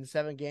in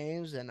 7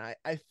 games. And I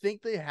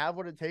think they have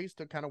what it takes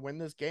to kind of win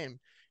this game.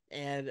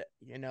 And,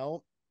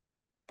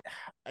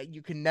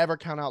 you can never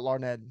count out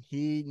Larned.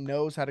 He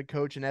knows how to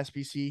coach an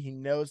SBC. He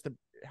knows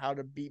how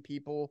to beat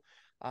people.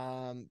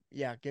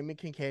 Yeah, give me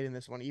Kincaid in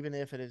this one, even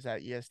if it is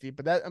at ESD.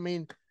 But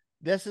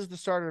this is the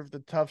start of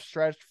the tough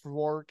stretch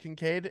for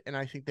Kincaid, and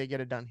I think they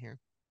get it done here.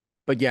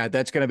 But yeah,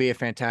 that's going to be a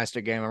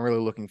fantastic game. I'm really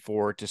looking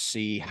forward to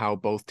see how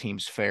both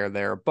teams fare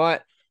there.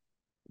 But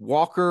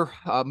Walker,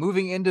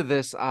 moving into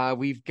this,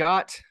 we've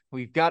got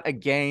a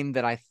game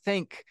that I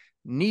think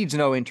needs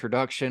no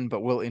introduction, but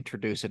we'll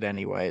introduce it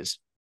anyways.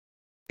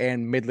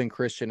 And Midland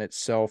Christian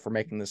itself for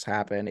making this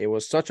happen. It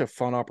was such a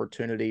fun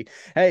opportunity.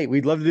 Hey,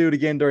 we'd love to do it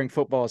again during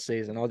football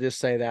season. I'll just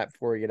say that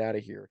before we get out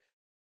of here.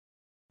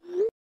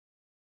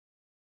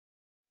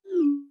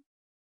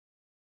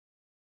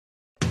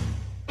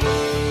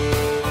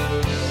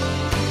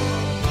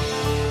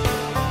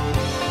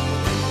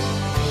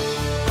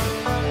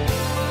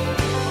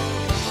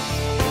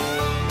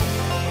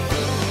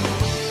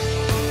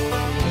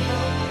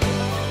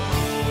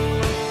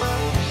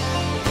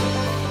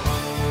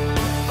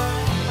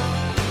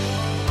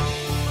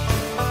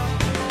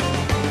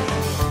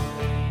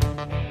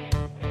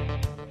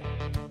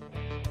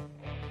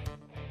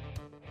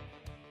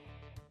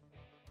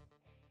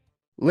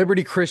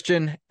 Liberty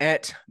Christian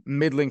at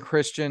Midland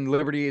Christian.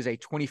 Liberty is a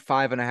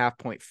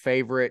 25.5-point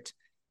favorite.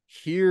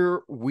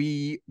 Here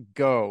we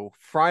go.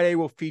 Friday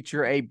will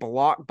feature a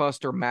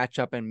blockbuster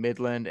matchup in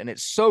Midland, and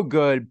it's so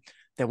good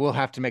that we'll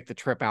have to make the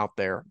trip out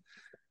there.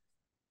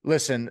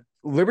 Listen,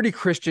 Liberty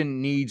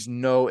Christian needs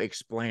no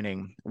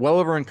explaining.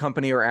 Welliver and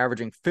company are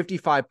averaging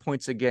 55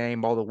 points a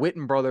game, while the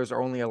Witten brothers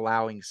are only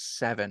allowing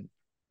 7.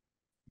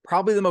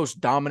 Probably the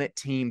most dominant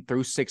team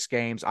through 6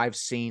 games I've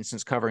seen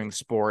since covering the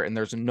sport, and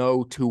there's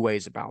no two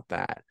ways about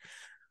that.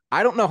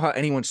 I don't know how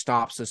anyone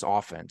stops this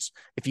offense.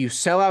 If you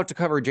sell out to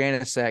cover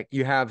Janusek,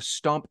 you have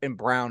Stump and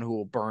Brown who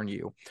will burn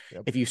you.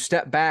 Yep. If you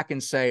step back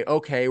and say,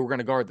 okay, we're going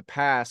to guard the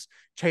pass,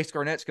 Chase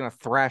Garnett's going to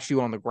thrash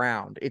you on the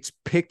ground. It's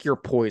pick your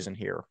poison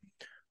here.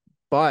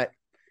 But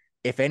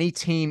if any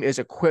team is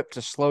equipped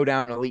to slow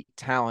down elite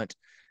talent,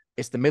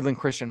 it's the Midland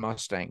Christian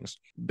Mustangs.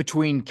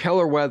 Between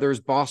Keller Weathers,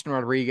 Boston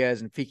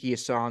Rodriguez, and Fiki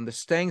Hassan, the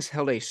Stangs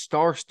held a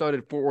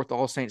star-studded Fort Worth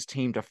All Saints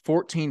team to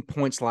 14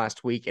 points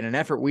last week in an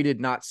effort we did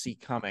not see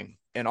coming.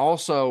 And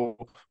also,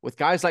 with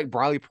guys like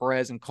Briley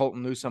Perez and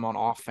Colton Newsome on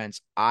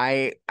offense,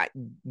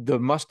 the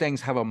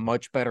Mustangs have a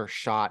much better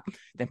shot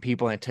than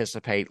people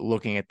anticipate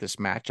looking at this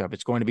matchup.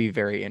 It's going to be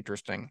very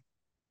interesting.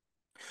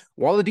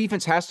 While the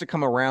defense has to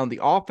come around,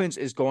 the offense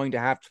is going to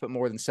have to put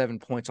more than 7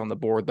 points on the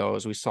board, though,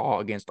 as we saw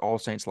against All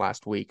Saints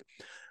last week.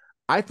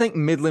 I think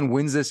Midland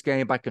wins this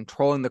game by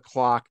controlling the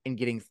clock and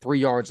getting 3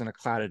 yards in a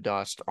cloud of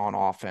dust on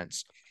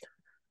offense.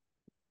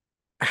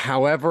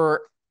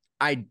 However,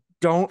 I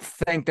don't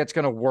think that's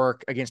going to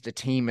work against a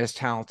team as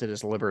talented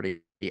as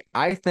Liberty.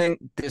 I think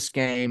this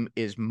game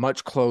is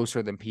much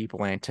closer than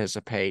people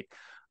anticipate,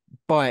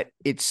 but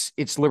it's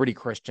Liberty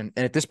Christian.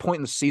 And at this point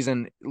in the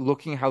season,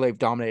 looking how they've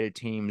dominated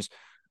teams,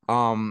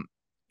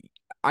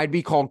 I'd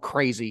be called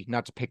crazy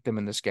not to pick them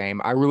in this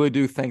game. I really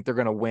do think they're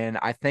going to win.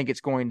 I think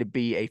it's going to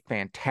be a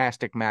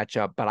fantastic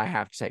matchup, but I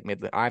have to take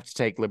Midland. I have to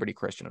take Liberty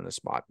Christian in this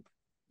spot.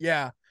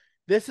 Yeah.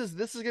 This is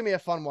going to be a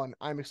fun one.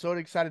 I'm so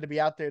excited to be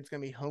out there. It's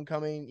going to be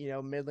homecoming.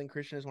 Midland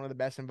Christian is one of the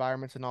best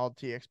environments in all of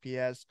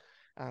TXPS.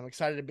 I'm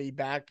excited to be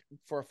back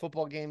for a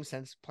football game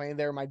since playing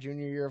there my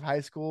junior year of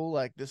high school.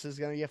 Like, this is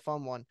going to be a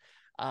fun one.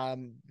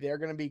 They're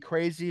going to be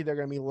crazy. They're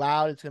going to be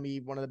loud. It's going to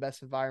be one of the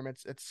best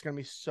environments. It's going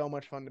to be so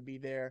much fun to be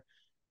there.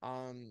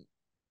 Before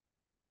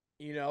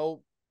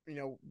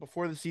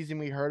the season,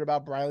 we heard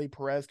about Briley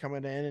Perez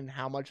coming in and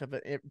how much of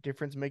a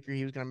difference maker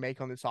he was going to make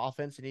on this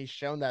offense, and he's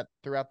shown that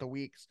throughout the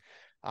weeks.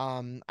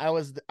 I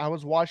was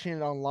watching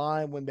it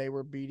online when they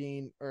were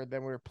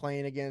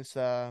playing against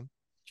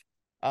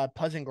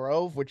Pleasant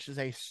Grove, which is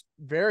a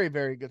very,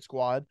 very good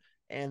squad,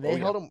 and they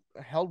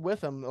held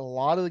with him a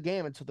lot of the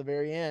game until the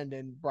very end,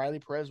 and Briley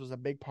Perez was a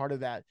big part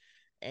of that.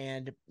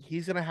 And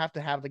he's going to have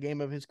the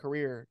game of his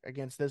career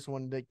against this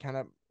one to kind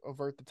of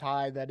avert the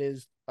tide that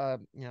is,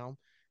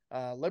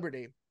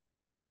 Liberty.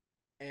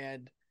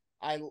 And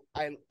I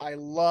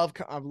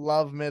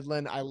love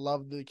Midland. I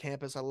love the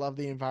campus. I love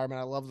the environment.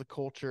 I love the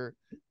culture.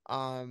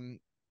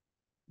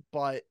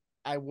 But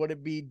I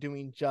wouldn't be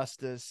doing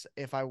justice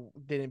if I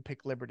didn't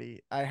pick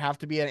Liberty. I have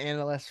to be an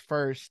analyst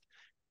first,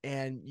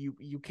 and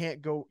you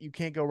can't go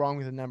wrong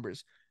with the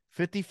numbers.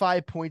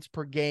 55 points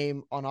per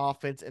game on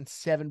offense and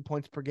 7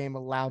 points per game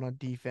allowed on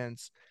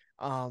defense.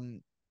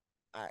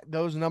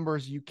 Those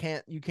numbers, you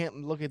can't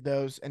look at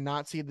those and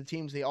not see the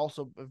teams they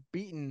also have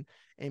beaten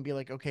and be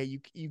like, okay,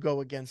 you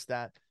go against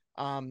that.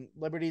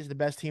 Liberty is the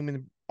best team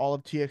in all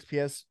of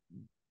TXPS,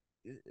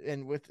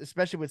 and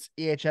especially with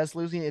EHS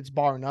losing, it's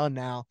bar none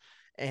now.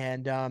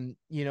 And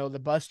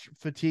the bus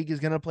fatigue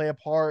is going to play a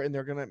part, and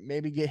they're going to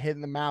maybe get hit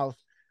in the mouth.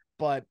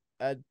 But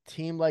a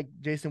team like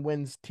Jason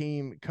Wynn's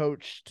team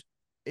coached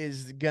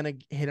is going to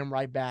hit him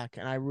right back.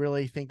 And I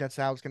really think that's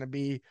how it's going to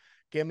be.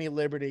 Give me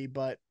Liberty,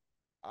 but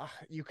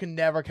you can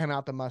never count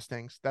out the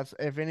Mustangs. That's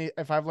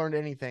if I've learned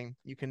anything,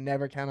 you can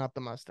never count out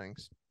the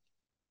Mustangs.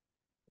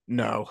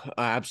 No,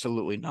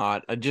 absolutely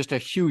not. Just a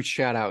huge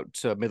shout out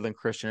to Midland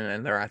Christian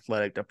and their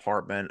athletic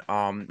department.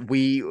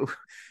 We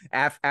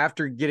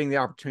after getting the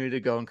opportunity to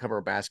go and cover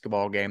a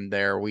basketball game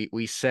there,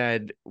 we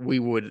said we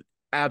would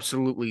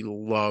absolutely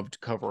love to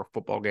cover a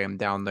football game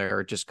down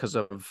there just because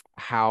of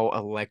how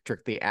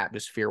electric the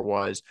atmosphere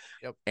was.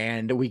 Yep.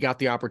 And we got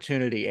the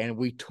opportunity and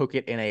we took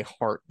it in a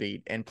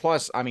heartbeat. And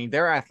plus, I mean,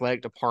 their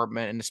athletic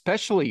department and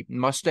especially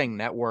Mustang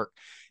Network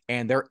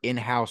and their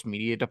in-house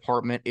media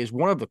department is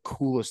one of the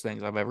coolest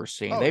things I've ever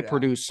seen. They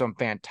produce some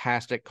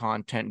fantastic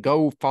content.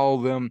 Go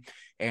follow them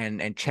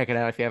and check it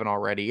out if you haven't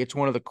already. It's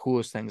one of the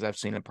coolest things I've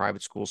seen in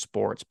private school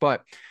sports.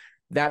 But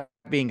that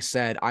being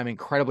said, I'm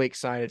incredibly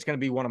excited. It's going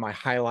to be one of my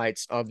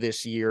highlights of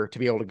this year to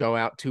be able to go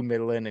out to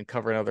Midland and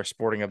cover another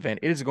sporting event.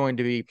 It is going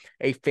to be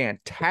a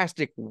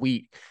fantastic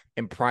week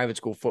in private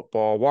school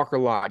football. Walker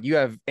Lott, you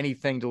have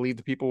anything to leave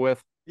the people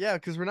with? Yeah,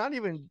 because we're not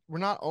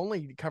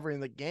only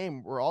covering the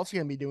game, we're also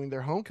going to be doing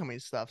their homecoming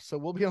stuff. So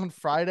we'll be on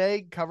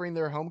Friday covering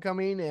their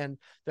homecoming and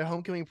their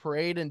homecoming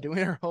parade and doing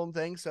our own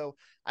thing. So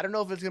I don't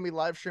know if it's going to be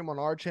live stream on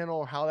our channel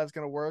or how that's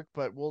going to work,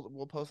 but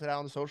we'll post it out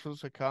on the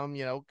socials to come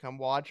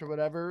watch or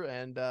whatever.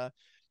 And,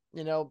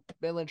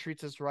 Midland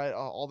treats us right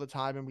all the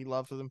time, and we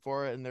love them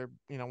for it. And they're,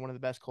 one of the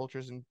best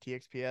cultures in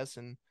TXPS,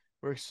 and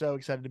we're so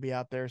excited to be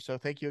out there. So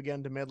thank you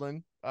again to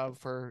Midland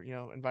for,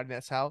 inviting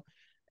us out.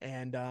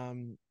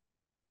 And,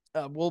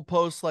 we'll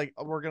post like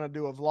we're gonna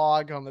do a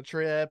vlog on the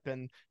trip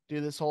and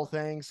do this whole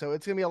thing. So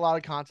it's gonna be a lot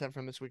of content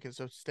from this weekend.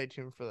 So stay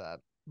tuned for that.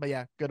 But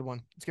yeah, good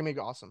one. It's gonna be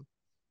awesome.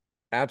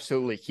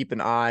 Absolutely. Keep an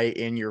eye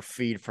in your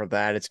feed for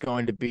that. It's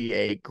going to be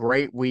a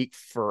great week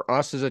for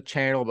us as a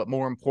channel, but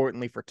more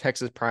importantly for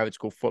Texas private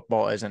school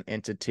football as an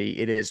entity.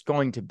 It is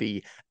going to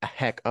be a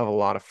heck of a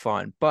lot of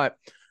fun. But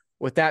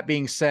with that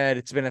being said,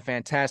 it's been a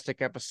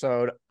fantastic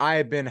episode. I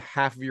have been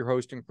half of your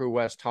hosting crew,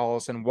 Wes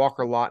Hollis, and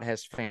Walker Lott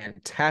has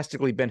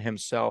fantastically been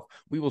himself.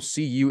 We will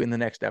see you in the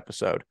next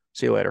episode.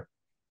 See you later.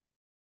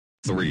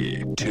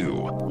 3, 2,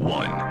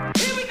 1.